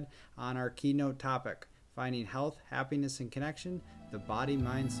said, on our keynote topic, finding health, happiness, and connection, the body,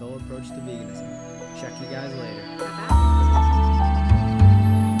 mind, soul approach to veganism. Check you guys later. Bye-bye.